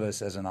all of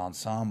us as an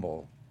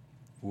ensemble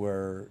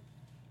were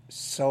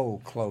so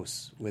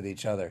close with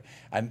each other.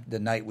 The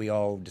night we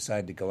all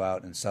decided to go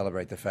out and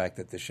celebrate the fact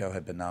that the show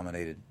had been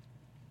nominated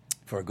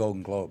for a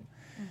Golden Globe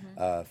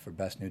for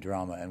Best New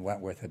Drama, and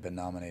Wentworth had been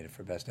nominated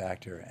for Best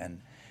Actor,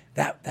 and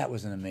that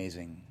was an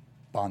amazing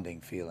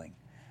bonding feeling.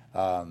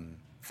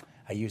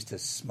 I used to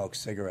smoke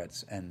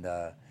cigarettes, and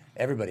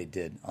everybody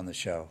did on the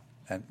show,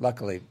 and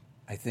luckily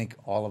I think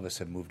all of us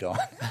have moved on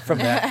from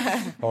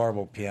that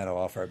horrible piano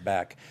off our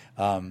back.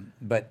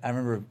 But I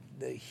remember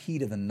the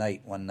heat of the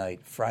night one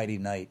night, Friday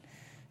night,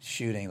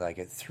 shooting like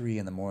at 3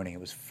 a.m. It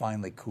was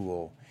finally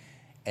cool,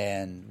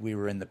 and we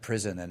were in the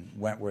prison, and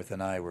Wentworth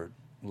and I were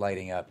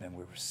lighting up, and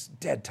we were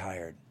dead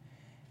tired,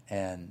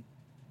 and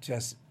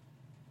just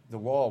the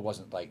wall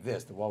wasn't like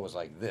this. The wall was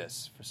like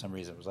this. For some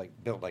reason, it was like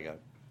built like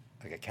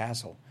a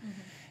castle,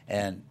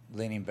 and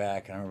leaning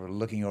back, and I remember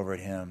looking over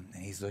at him,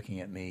 and he's looking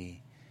at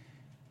me.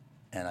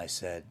 And I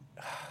said,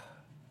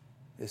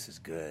 this is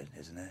good,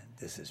 isn't it?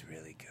 This is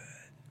really good.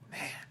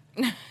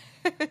 Man.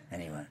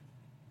 And he went,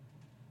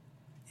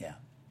 yeah.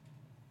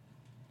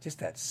 Just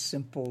that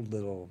simple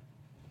little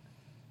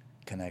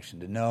connection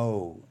to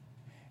know,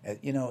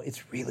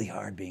 it's really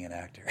hard being an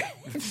actor.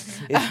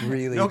 It's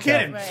really no tough.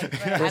 kidding.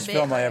 Right. First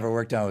film I ever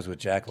worked on was with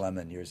Jack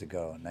Lemmon years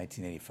ago in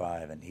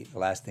 1985. And the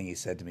last thing he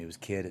said to me was,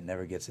 kid, it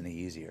never gets any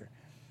easier.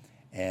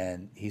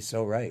 And he's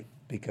so right,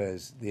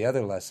 because the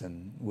other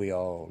lesson we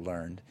all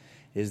learned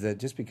is that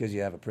just because you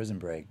have a prison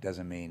break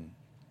doesn't mean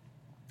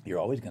you're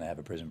always going to have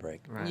a prison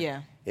break. Right.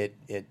 Yeah.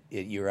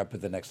 You're up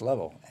at the next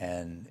level,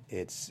 and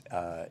it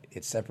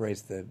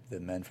separates the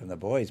men from the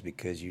boys,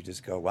 because you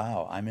just go,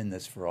 wow, I'm in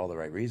this for all the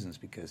right reasons,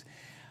 because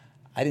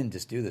I didn't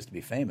just do this to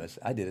be famous.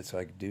 I did it so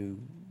I could do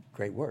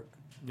great work.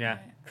 Yeah.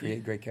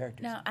 Create great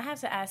characters. Now, I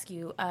have to ask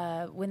you,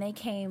 when they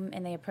came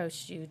and they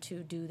approached you to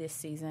do this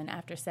season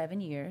after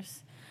 7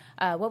 years,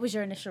 what was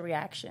your initial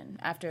reaction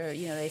after,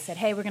 they said,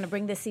 hey, we're going to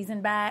bring this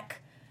season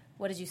back?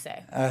 What did you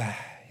say?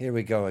 Here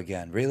we go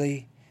again.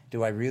 Really?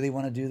 Do I really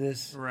want to do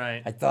this?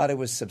 Right. I thought it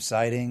was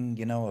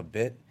subsiding, a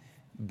bit.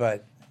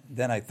 But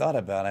then I thought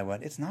about it. I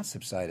went, it's not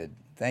subsided.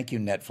 Thank you,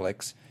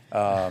 Netflix.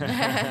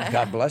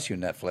 God bless you,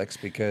 Netflix,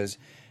 because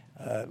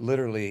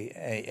literally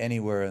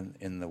anywhere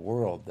in the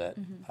world that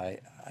I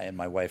and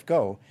my wife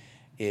go,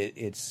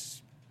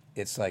 it's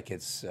like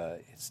it's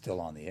still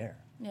on the air.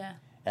 Yeah.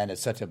 And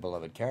it's such a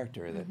beloved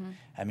character that,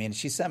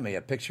 she sent me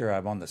a picture.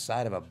 I'm on the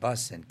side of a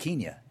bus in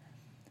Kenya.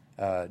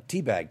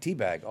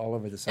 Teabag all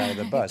over the side of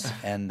the bus.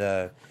 And,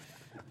 I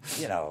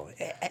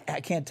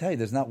can't tell you,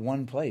 there's not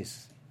one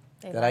place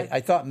that I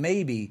thought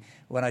maybe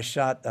when I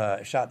shot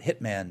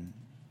Hitman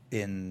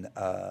in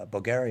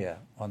Bulgaria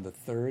on the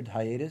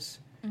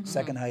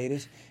second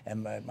hiatus,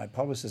 and my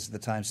publicist at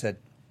the time said,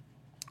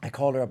 I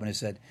called her up and I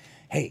said,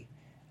 hey,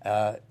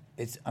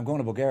 I'm going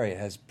to Bulgaria.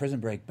 Has Prison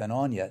Break been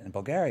on yet in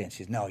Bulgaria? And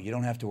she's, no, you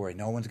don't have to worry.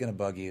 No one's going to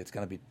bug you. It's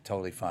going to be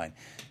totally fine.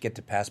 Get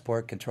to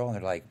passport control, and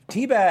they're like,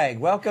 Teabag,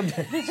 welcome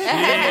to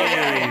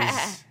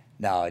Jeez.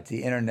 No, it's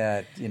the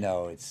internet.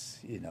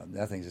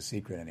 Nothing's a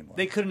secret anymore.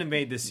 They couldn't have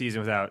made this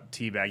season without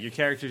Teabag. Your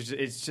characters,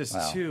 it's just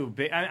too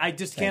big. I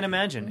just can't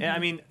imagine.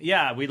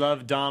 We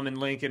love Dom and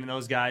Lincoln and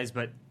those guys,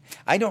 but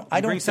I don't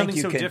think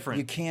you can. Different.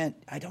 You can't.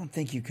 I don't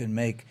think you can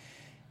make.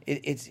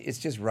 It's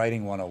just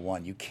writing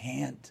 101. You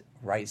can't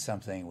write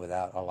something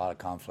without a lot of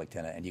conflict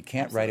in it, and you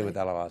can't write it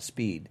without a lot of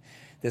speed.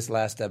 This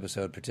last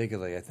episode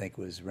particularly, I think,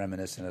 was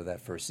reminiscent of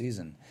that first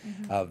season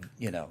of,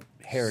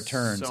 hair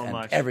turns so and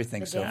much.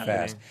 everything so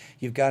fast.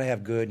 You've got to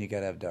have good and you've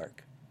got to have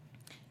dark.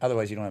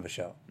 Otherwise, you don't have a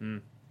show.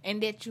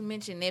 And that you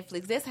mentioned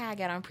Netflix, that's how I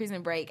got on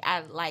Prison Break.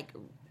 I,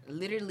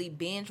 literally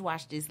binge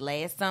watched this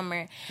last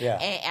summer. Yeah.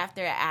 And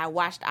after I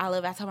watched all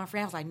of it, I told my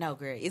friend, I was like, no,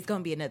 girl, it's going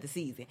to be another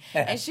season.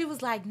 And she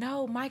was like,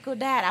 no, Michael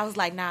died. I was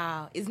like,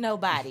 nah, it's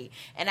nobody.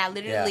 And I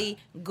literally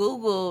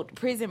Googled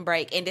Prison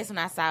Break, and that's when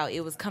I saw it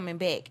was coming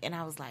back. And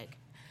I was like,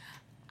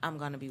 I'm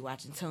going to be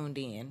watching tuned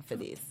in for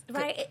this.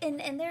 Right,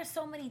 and there's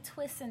so many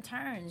twists and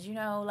turns,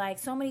 like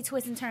so many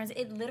twists and turns.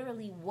 It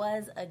literally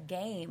was a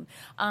game.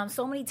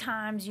 So many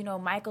times,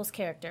 Michael's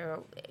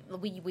character,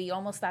 we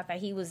almost thought that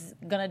he was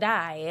gonna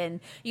die, and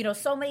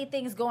so many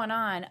things going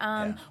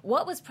on.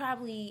 What was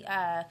probably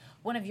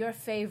one of your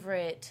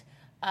favorite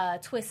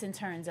twists and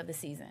turns of the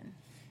season?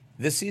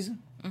 This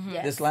season? Mm-hmm.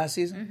 Yes. This last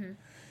season?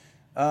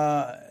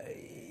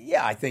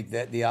 I think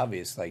that the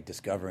obvious, like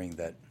discovering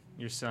that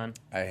your son.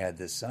 I had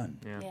this son.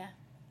 Yeah.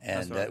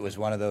 And that was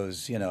one of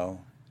those,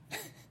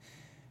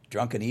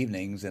 drunken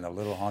evenings in a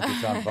little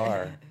honky-tonk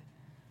bar.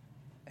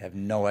 I have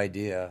no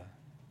idea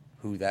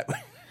who that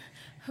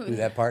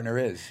partner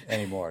is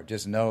anymore.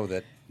 Just know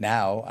that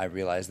now I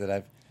realize that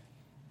I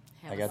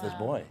got this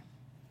boy.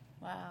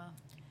 Wow.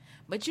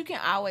 But you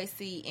can always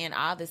see in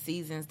all the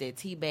seasons that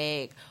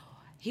T-Bag,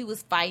 he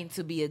was fighting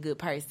to be a good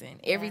person.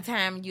 Every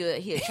time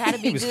he'll try to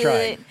be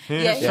good. Trying.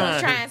 He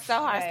was trying so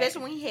hard, Right.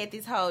 especially when he had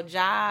this whole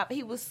job.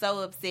 He was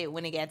so upset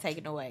when it got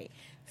taken away.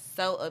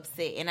 So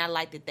upset. And I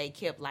like that they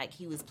kept, like,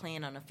 he was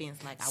playing on the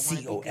fence, like, I want to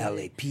be good.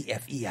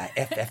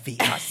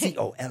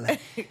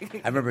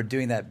 COLAPFEIFFER. I remember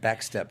doing that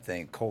backstep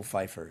thing, Cole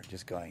Pfeiffer,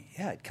 just going,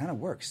 yeah, it kind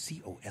of works.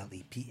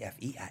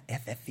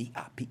 COLEPFEIFFER.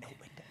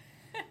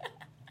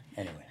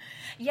 Anyway.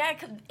 Yeah.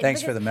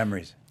 Thanks for the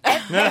memories.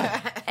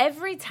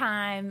 Every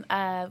time,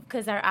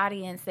 because our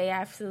audience, they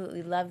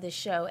absolutely love this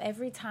show.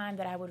 Every time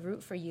that I would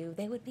root for you,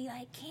 they would be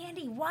like,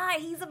 "Candy, why?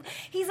 He's a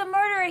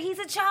murderer. He's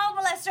a child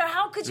molester.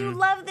 How could you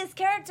love this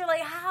character?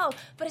 Like how?"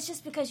 But it's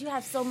just because you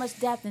have so much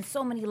depth and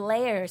so many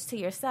layers to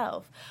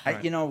yourself.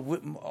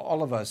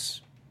 All of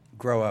us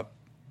grow up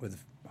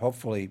with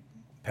hopefully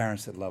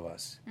parents that love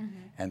us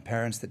and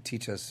parents that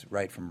teach us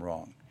right from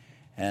wrong.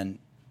 And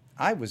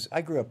I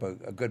grew up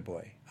a good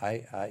boy.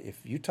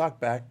 If you talk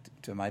back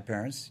to my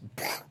parents,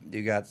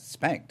 you got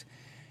spanked.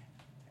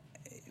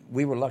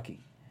 We were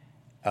lucky.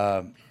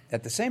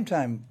 At the same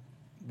time,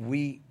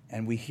 we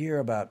hear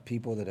about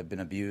people that have been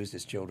abused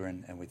as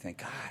children, and we think,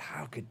 God,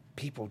 how could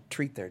people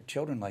treat their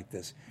children like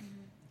this?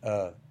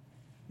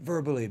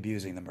 Verbally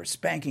abusing them or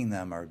spanking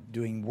them or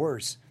doing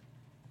worse.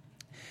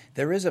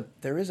 There is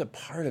a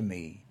part of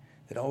me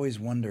that always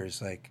wonders,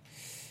 like,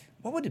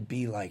 what would it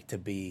be like to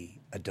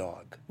be a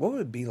dog? What would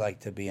it be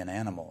like to be an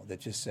animal that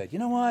just said, you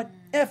know what,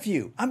 F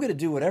you, I'm going to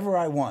do whatever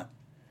I want.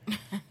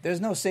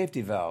 There's no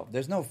safety valve.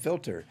 There's no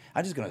filter.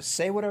 I'm just going to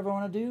say whatever I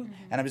want to do,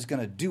 and I'm just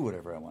going to do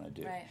whatever I want to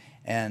do. Right.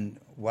 And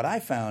what I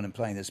found in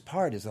playing this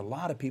part is a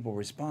lot of people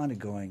responded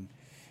going,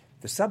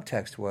 the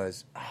subtext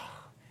was,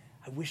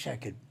 I wish I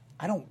could,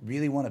 I don't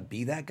really want to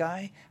be that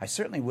guy. I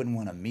certainly wouldn't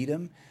want to meet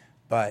him.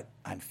 But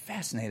I'm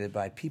fascinated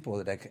by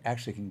people that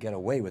actually can get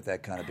away with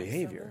that kind of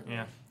behavior.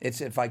 Yeah. It's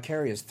a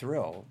vicarious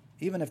thrill,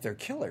 even if they're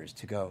killers,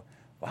 to go,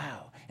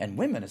 wow. And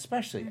women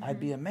especially,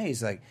 I'd be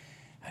amazed. Like,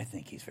 I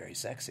think he's very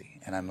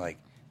sexy. And I'm like,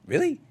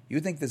 really?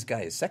 You think this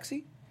guy is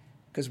sexy?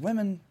 Because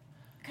women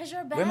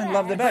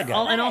love the bad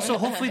guy. And also,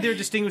 hopefully they're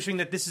distinguishing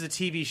that this is a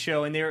TV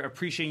show and they're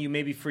appreciating you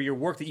maybe for your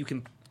work, that you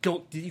can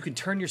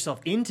turn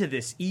yourself into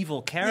this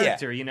evil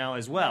character,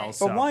 as well. Right.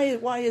 So. But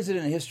why is it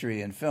in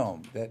history and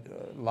film that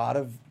a lot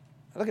of...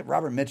 Look at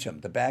Robert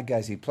Mitchum, the bad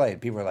guys he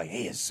played. People are like,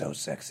 he is so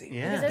sexy.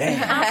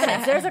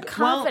 Yeah. There's a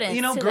confidence.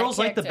 Well, to girls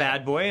that like the character.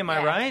 bad boy, am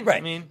I right? Right.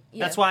 I mean,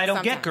 that's why I don't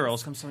get Sometimes.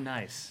 girls. I'm so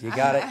nice. You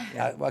got it?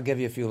 I'll give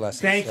you a few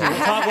lessons. Thank you.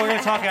 We're going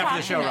to talk after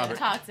the show, Robert.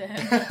 Talk to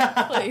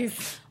him,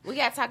 please. We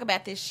got to talk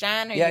about this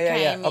shiner Yeah. you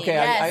came in. Okay,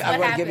 Yes, I'm what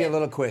going to give you a happened?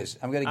 little quiz.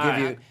 I'm going to All give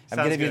right. you. I'm Sounds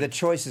going to give you good. the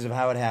choices of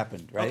how it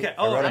happened. Right? Okay.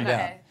 I wrote them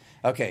okay.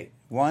 down. Okay.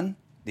 1,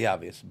 the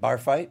obvious, bar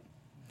fight.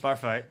 Bar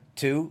fight.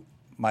 2,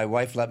 my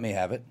wife let me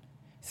have it.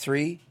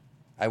 3,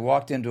 I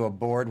walked into a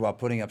board while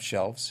putting up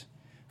shelves.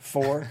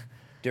 4,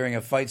 during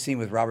a fight scene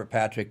with Robert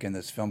Patrick in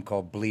this film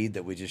called Bleed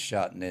that we just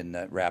shot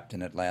in wrapped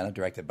in Atlanta,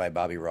 directed by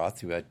Bobby Roth,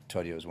 who I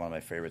told you was one of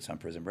my favorites on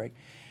Prison Break.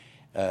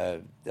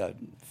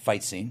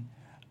 Fight scene.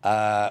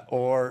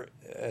 Or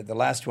the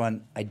last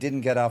one, I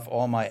didn't get off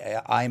all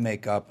my eye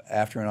makeup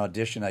after an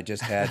audition I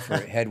just had for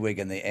Hedwig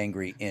and the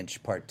Angry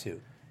Inch, Part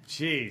 2.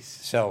 Jeez.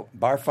 So,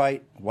 bar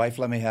fight, wife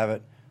let me have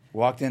it,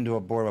 walked into a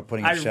board while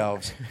putting up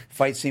shelves,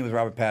 fight scene with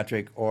Robert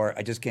Patrick, or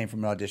I just came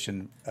from an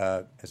audition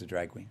as a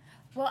drag queen.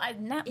 Well,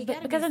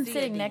 because I'm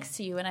sitting next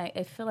to you, and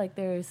I feel like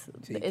Can you it's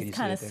see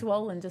kind it of there?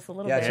 swollen just a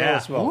little Yeah, bit.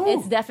 it's a little swollen.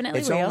 It's definitely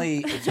It's real.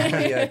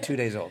 only 2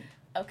 days old.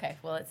 Okay,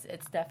 well,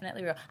 it's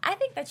definitely real. I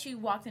think that you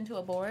walked into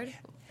a board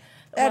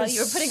That while is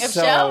you were putting up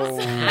so-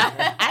 shelves.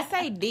 I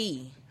say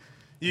D.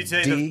 You'd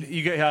say D?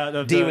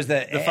 D was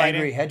the fighting?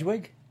 angry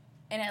Hedwig?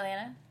 In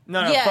Atlanta?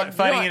 No, Yeah,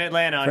 fighting you in are-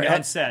 Atlanta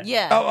on set.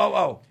 Yeah.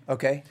 Oh,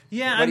 okay.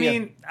 Yeah, What I do you-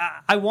 mean,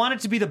 I wanted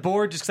to be the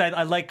board just because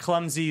I like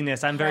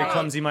clumsiness. I'm very Right.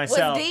 clumsy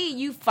myself. Was D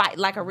you fight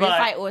like a real But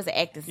fight or was it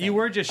acting scene? You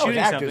were just Oh, it's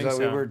shooting actors, something. though.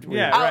 So. We were-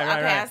 yeah, Oh, right.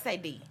 okay, I'll say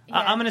D.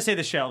 I'm going to say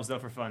the shelves, though,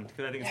 for fun,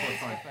 because I think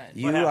it's more fun.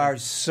 You are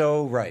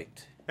so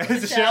right.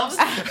 the shelves?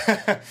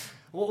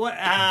 What,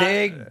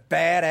 Big,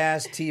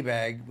 badass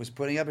teabag was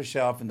putting up a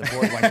shelf and the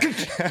board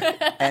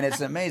went, and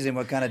it's amazing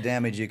what kind of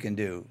damage you can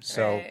do.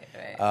 So,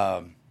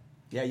 Right.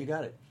 yeah, you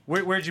got it.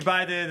 Where'd you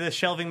buy the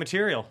shelving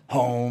material?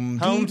 Home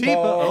Depot.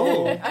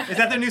 Oh, is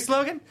that their new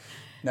slogan?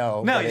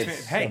 No, No.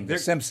 it's Hey, from The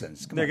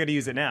Simpsons. Come They're on. going to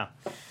use it now.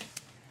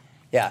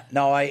 Yeah,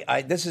 no,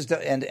 this is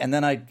and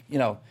then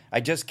I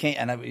just came,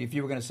 and if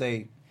you were going to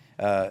say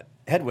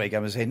Hedwig, I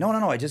would say no,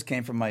 I just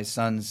came from my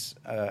son's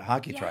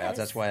hockey tryouts.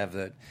 That's why I have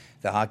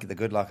the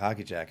Good Luck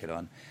hockey jacket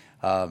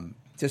on,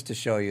 just to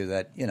show you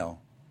that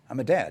I'm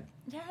a dad.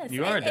 Yes,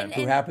 You are a dad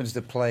who happens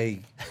to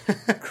play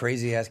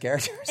crazy ass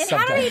characters. And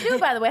sometimes. how did he do,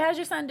 by the way? How does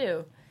your son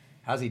do?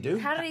 How's he do?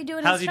 How did he do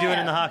in How's his he doing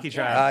in the tryout? hockey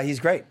trial? He's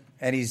great,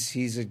 and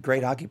he's a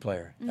great hockey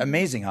player,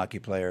 amazing hockey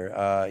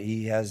player.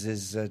 He has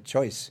his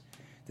choice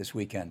this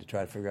weekend to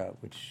try to figure out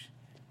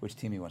which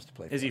team he wants to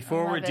play for. Is he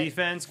forward, love it.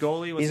 defense,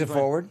 goalie? What's He's he a playing?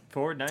 forward.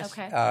 Forward, nice.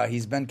 Okay.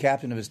 He's been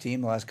captain of his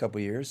team the last couple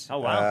of years. Oh,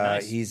 wow,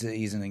 nice. He's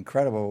an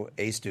incredible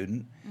A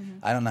student.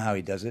 I don't know how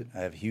he does it. I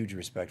have huge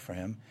respect for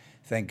him.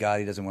 Thank God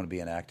he doesn't want to be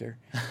an actor.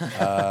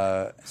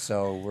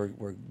 So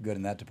we're good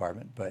in that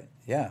department. But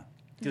yeah,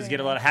 Does he get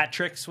a lot of hat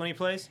tricks when he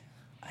plays?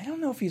 I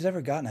don't know if he's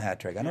ever gotten a hat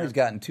trick. I know he's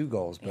gotten 2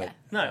 goals, but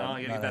No, you not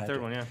get a that hat third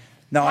trick. one, yeah.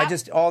 No,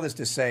 all this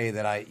to say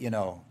that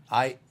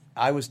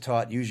I was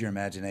taught use your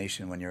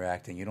imagination when you're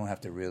acting. You don't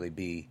have to really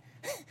be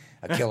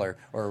a killer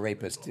or a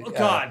rapist Oh,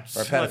 God,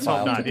 or a let's hope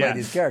pedophile not, to play yeah.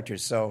 these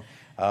characters. So,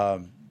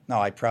 no,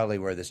 I proudly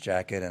wear this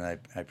jacket, and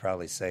I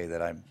proudly say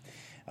that I'm.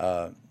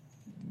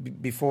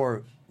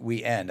 Before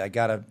we end, I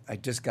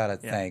just gotta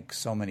thank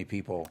so many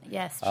people.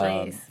 Yes,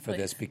 please, for please.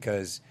 this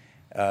because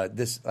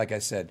this, like I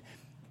said,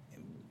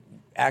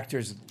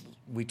 actors,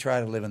 we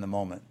try to live in the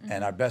moment,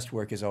 and our best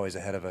work is always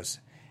ahead of us.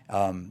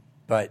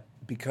 But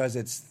because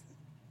it's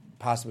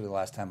possibly the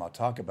last time I'll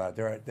talk about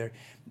it, there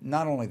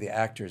not only the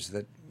actors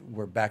that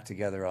were back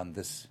together on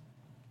this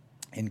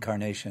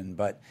incarnation,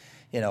 but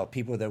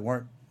people that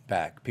weren't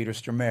back. Peter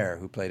Stormare,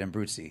 who played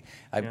Abruzzi.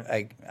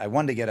 I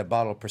wanted to get a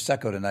bottle of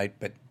Prosecco tonight,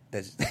 but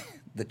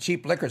the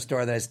cheap liquor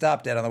store that I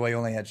stopped at on the way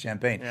only had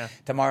champagne. Yeah.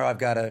 Tomorrow I've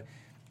got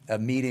a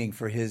meeting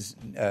for his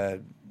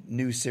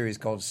new series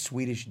called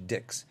Swedish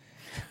Dicks.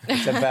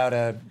 It's about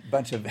a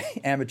bunch of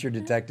amateur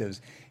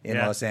detectives in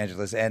Los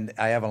Angeles, and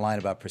I have a line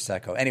about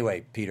Prosecco.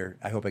 Anyway, Peter,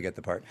 I hope I get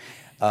the part.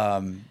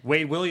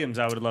 Wade Williams,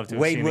 I would love to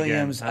have Wade seen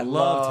Williams, again. I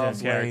loved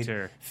his Wade.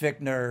 character.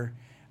 Fichtner.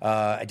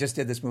 I just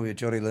did this movie with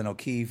Jodie Lynn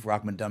O'Keefe,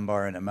 Rockman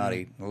Dunbar, and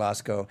Amati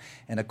Nolasco.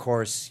 And, of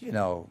course,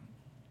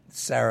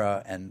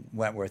 Sarah and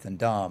Wentworth and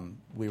Dom,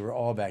 we were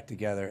all back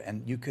together,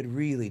 and you could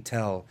really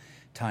tell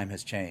time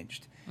has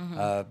changed.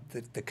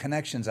 The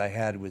connections I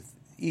had with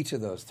each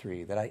of those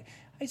three that I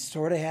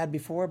sort of had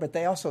before, but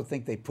they also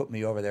think they put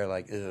me over there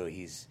like, oh,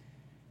 he's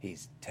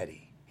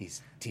Teddy,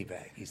 he's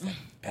T-Bag, he's that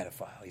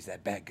pedophile, he's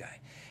that bad guy.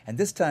 And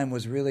this time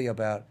was really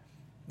about,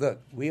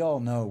 look, we all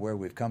know where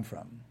we've come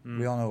from.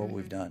 We all know what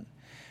we've done.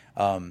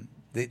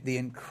 The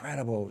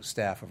incredible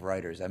staff of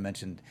writers, I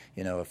mentioned,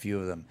 a few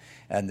of them,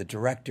 and the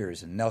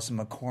directors, and Nelson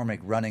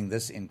McCormick running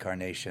this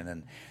incarnation,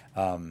 and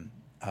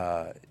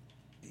the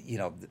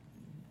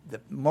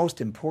most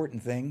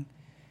important thing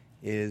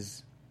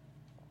is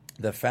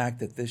the fact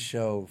that this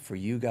show, for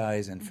you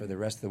guys and for the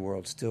rest of the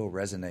world, still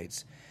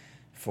resonates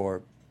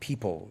for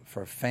people,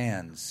 for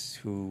fans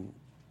who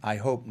I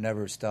hope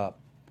never stop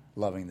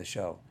loving the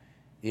show,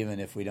 even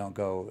if we don't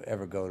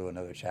ever go to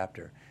another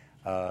chapter.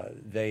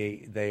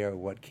 They are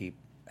what keep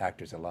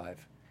actors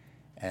alive,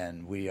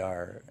 and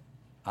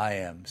I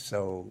am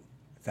so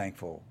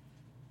thankful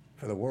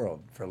for the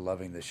world for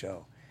loving the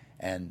show,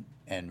 and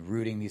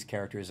rooting these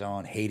characters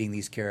on, hating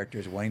these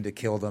characters, wanting to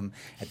kill them,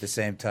 at the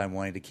same time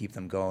wanting to keep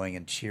them going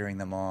and cheering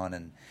them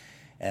on,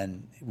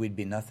 and we'd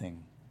be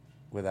nothing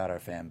without our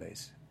fan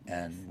base,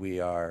 and we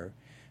are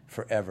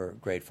forever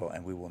grateful,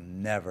 and we will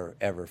never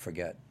ever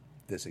forget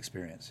this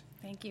experience.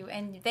 Thank you,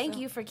 and thank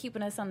you for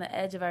keeping us on the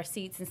edge of our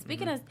seats. And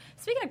speaking of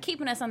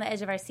keeping us on the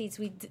edge of our seats,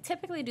 we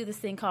typically do this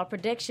thing called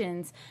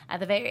predictions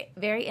at the very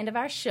very end of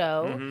our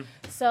show.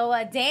 So,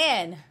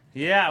 Dan,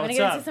 Yeah, want what's to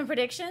get up? into some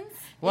predictions?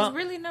 There's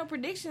really no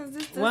predictions.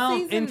 It's the Well,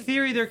 season in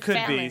theory, there could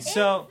be. finale.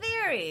 So,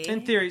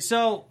 In theory.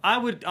 So I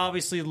would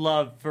obviously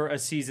love for a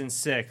season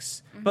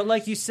 6, but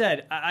like you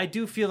said, I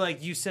do feel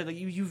like you said, like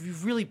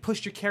you've really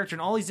pushed your character in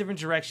all these different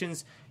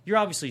directions. You're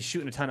obviously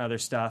shooting a ton of other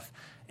stuff.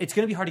 It's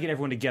going to be hard to get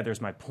everyone together,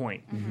 is my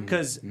point,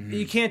 because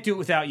you can't do it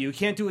without you. You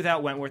can't do it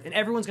without Wentworth, and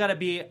everyone's got to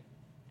be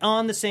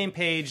on the same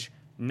page.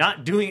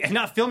 Not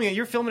filming it.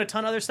 You're filming a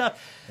ton of other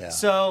stuff. Yeah.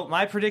 So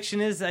my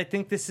prediction is I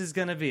think this is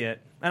going to be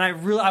it. And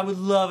I would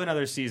love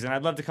another season.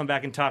 I'd love to come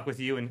back and talk with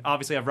you, and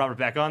obviously have Robert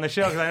back on the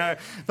show. 'Cause I know,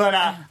 but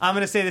I'm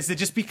going to say this that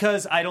just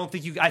because I don't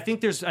think I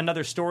think there's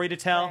another story to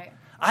tell. Right.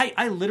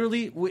 I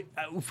literally,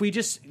 if we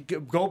just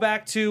go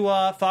back to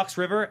Fox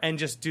River and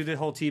just do the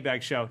whole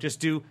Teabag show, just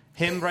do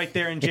him right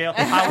there in jail,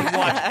 I would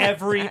watch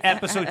every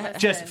episode.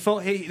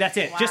 Hey, that's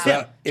it. Just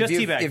him. Just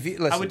Teabag.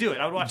 Listen, I would do it.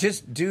 I would watch it.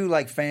 Just do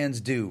like fans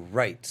do.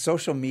 Right.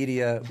 Social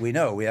media, we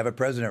know. We have a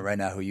president right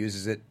now who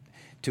uses it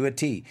to a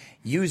T.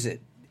 Use it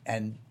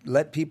and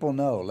let people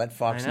know. Let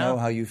Fox know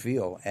how you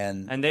feel.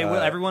 And they will.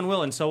 Everyone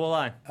will, and so will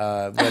I.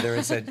 Whether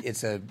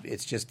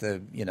it's just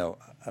a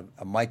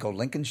a Michael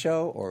Lincoln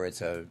show, or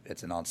it's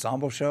an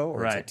ensemble show,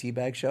 or Right. it's a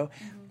teabag show,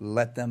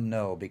 let them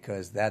know,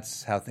 because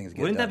that's how things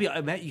get Wouldn't done. that be?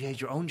 I bet you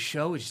had your own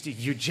show.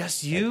 You're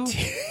just you.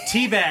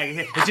 Teabag.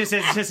 It just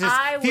says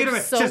I would theater.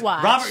 so it says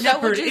watch. Robert So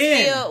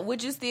Knepper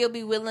would you still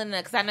be willing to?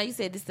 Because I know you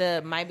said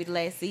this might be the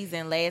last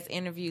season, last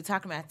interview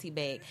talking about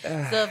Teabag.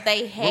 So if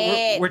they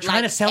had, We're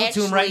trying to sell it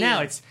to him right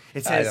now. It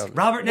says don't-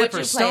 Robert Would Knepper you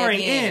play starring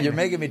again? in. You're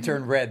making me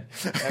turn red.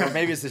 Or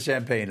maybe it's the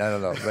champagne. I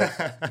don't know.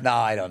 But no,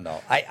 I don't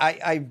know.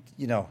 I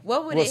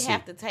What would we'll it see.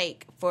 have to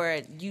take for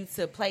you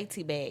to play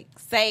Teabag?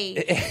 Say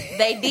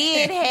they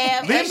did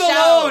have Leave a him show.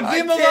 alone. I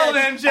Leave him alone,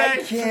 can't- MJ. I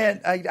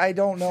can't. I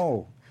don't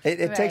know.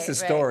 It takes a Right,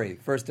 story.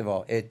 First of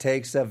all, it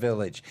takes a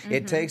village.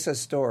 It takes a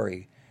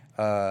story,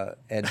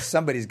 and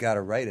somebody's got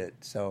to write it.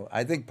 So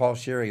I think Paul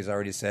Sherry has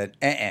already said,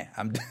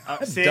 I'm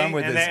See? done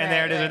with and this. There, and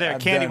there it is. Right there. I'm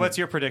Candy, done. what's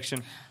your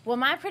prediction? Well,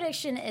 my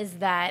prediction is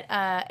that,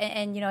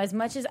 and you know, as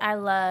much as I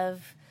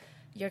love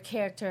your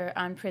character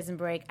on Prison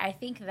Break, I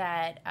think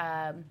that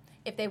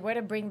if they were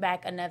to bring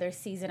back another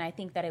season, I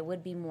think that it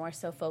would be more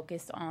so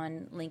focused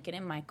on Lincoln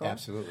and Michael.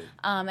 Absolutely.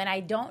 And I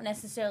don't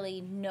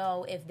necessarily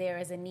know if there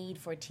is a need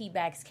for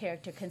T-Bag's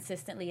character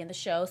consistently in the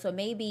show. So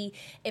maybe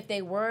if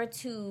they were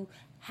to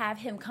have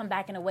him come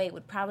back in a way, it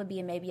would probably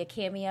be maybe a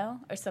cameo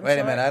or something. Wait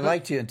a minute. I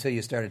liked you until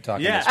you started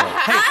talking Yeah. this way.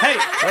 Hey.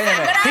 Wait a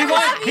minute. He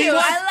won. He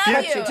won. I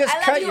love you. Just I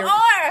love cut you. your-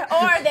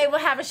 Or they will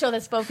have a show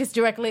that's focused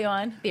directly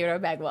on Theodore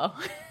Bagwell.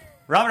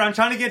 Robert, I'm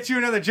trying to get you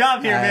another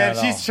job here, I man.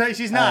 don't know.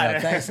 She's I not. don't know.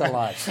 Thanks a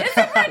lot. It's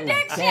a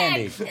prediction.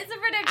 Candy. It's a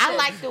prediction. I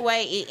like the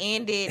way it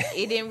ended.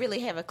 It didn't really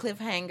have a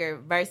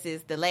cliffhanger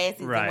versus the last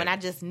season Right. when I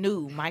just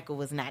knew Michael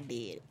was not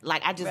dead.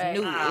 Like I just Right.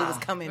 knew it was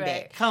coming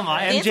Right. back. Come on,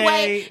 This MJ.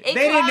 way, it They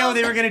didn't know closed-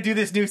 they were going to do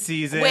this new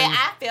season. Well,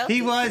 I felt he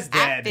it. was I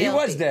dead. felt He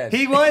was dead.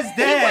 He was He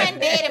dead.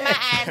 wasn't dead in my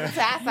eyes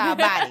until I saw a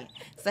body.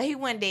 So he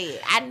wasn't dead.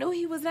 I knew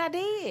he was not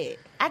dead.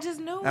 I just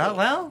knew it. Oh,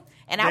 well,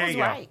 And there I was you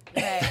go. right.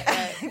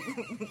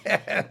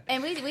 Right.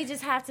 And we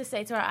just have to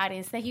say to our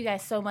audience, thank you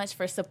guys so much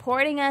for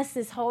supporting us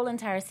this whole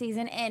entire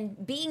season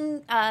and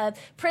being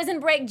Prison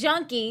Break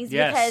junkies,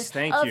 Yes, because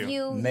thank of you.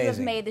 you have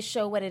Amazing. made the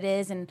show what it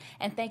is. And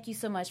thank you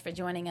so much for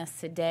joining us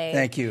today.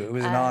 Thank you. It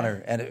was an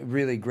honor, and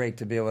really great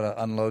to be able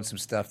to unload some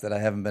stuff that I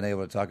haven't been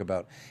able to talk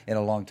about in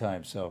a long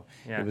time. So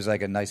Yeah. it was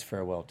like a nice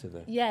farewell to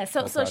the Yeah,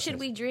 so whole should process.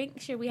 we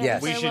drink? Should we have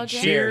Yes. a We farewell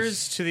should drink?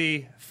 cheers to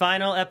the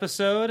final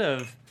episode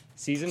of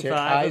season Cheers.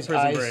 5 eyes, of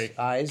Prison eyes, Break.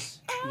 eyes.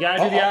 You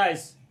gotta do the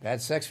eyes. Had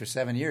sex for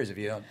 7 years if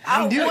you don't.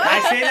 I do.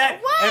 I say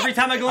that every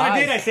time I go on a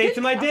Eyes. date. I say it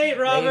to my date, There you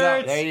go.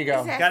 Robert. There you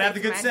go. Gotta have the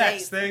good My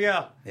sex. date. There you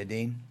go.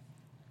 Nadine.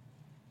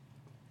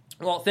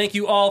 Well, thank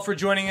you all for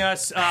joining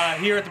us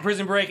here at the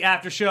Prison Break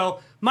After Show.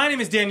 My name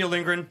is Daniel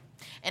Lindgren.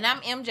 And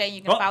I'm MJ.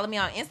 You can Oh. follow me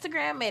on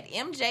Instagram at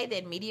MJ,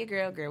 that media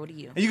girl. Girl, what are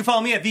you? And you can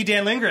follow me at the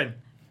Dan Lindgren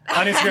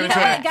on You Instagram know and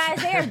what, Twitter.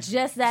 guys? They are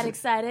just that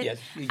excited. Yes,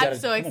 you I'm gotta-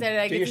 so excited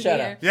I do get your to be shout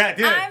here. out. Yeah,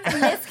 do it.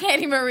 I'm Miss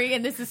Candy Marie,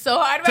 and this is so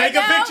hard Take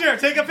right a now. picture.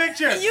 Take a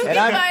picture. You And can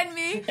I'm- find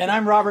me. And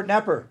I'm Robert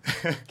Knepper,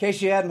 in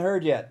case you hadn't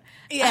heard yet.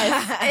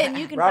 Yes, and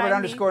you can Robert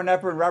find me.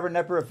 _Knepper and Robert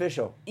Knepper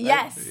official.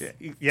 Yes.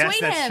 Yes,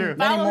 Tweet that's him. true.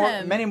 Follow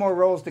him. Many more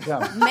roles to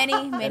come. Many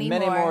and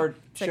many more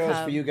to shows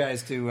come. for you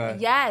guys to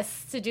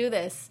Yes, to do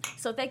this.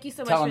 So thank you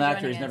so much tell for an joining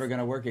actor he's us. never going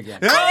to work again.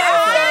 You Tell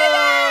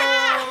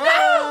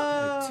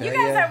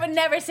guys ya. would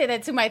never say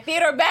that to my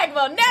Theodore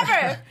Bagwell.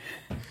 Never.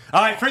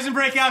 All right, Prison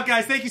Breakout,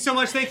 guys. Thank you so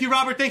much. Thank you,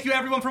 Robert. Thank you,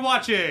 everyone, for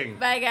watching.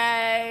 Bye,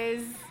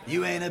 guys.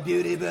 You ain't a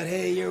beauty, but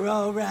hey, you're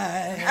all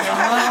right.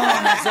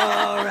 Oh, that's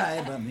all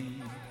right by me.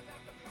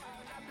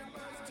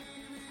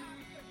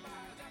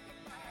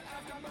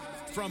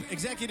 From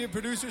executive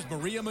producers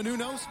Maria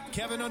Menounos,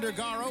 Kevin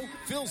Undergaro,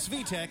 Phil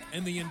Svitek,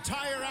 and the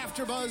entire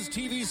AfterBuzz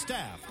TV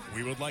staff,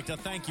 we would like to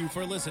thank you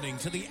for listening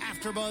to the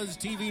AfterBuzz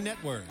TV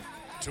network.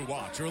 To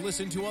watch or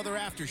listen to other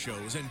after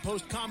shows and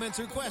post comments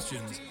or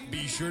questions,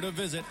 be sure to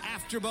visit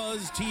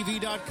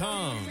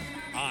AfterBuzzTV.com.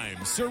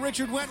 I'm Sir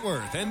Richard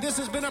Wentworth, and this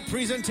has been a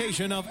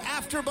presentation of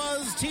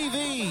AfterBuzz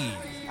TV.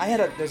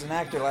 There's an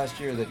actor last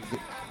year that...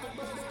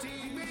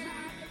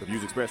 The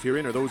views expressed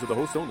herein are those of the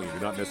hosts only and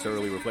do not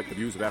necessarily reflect the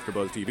views of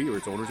AfterBuzz TV or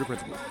its owners or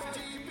principals.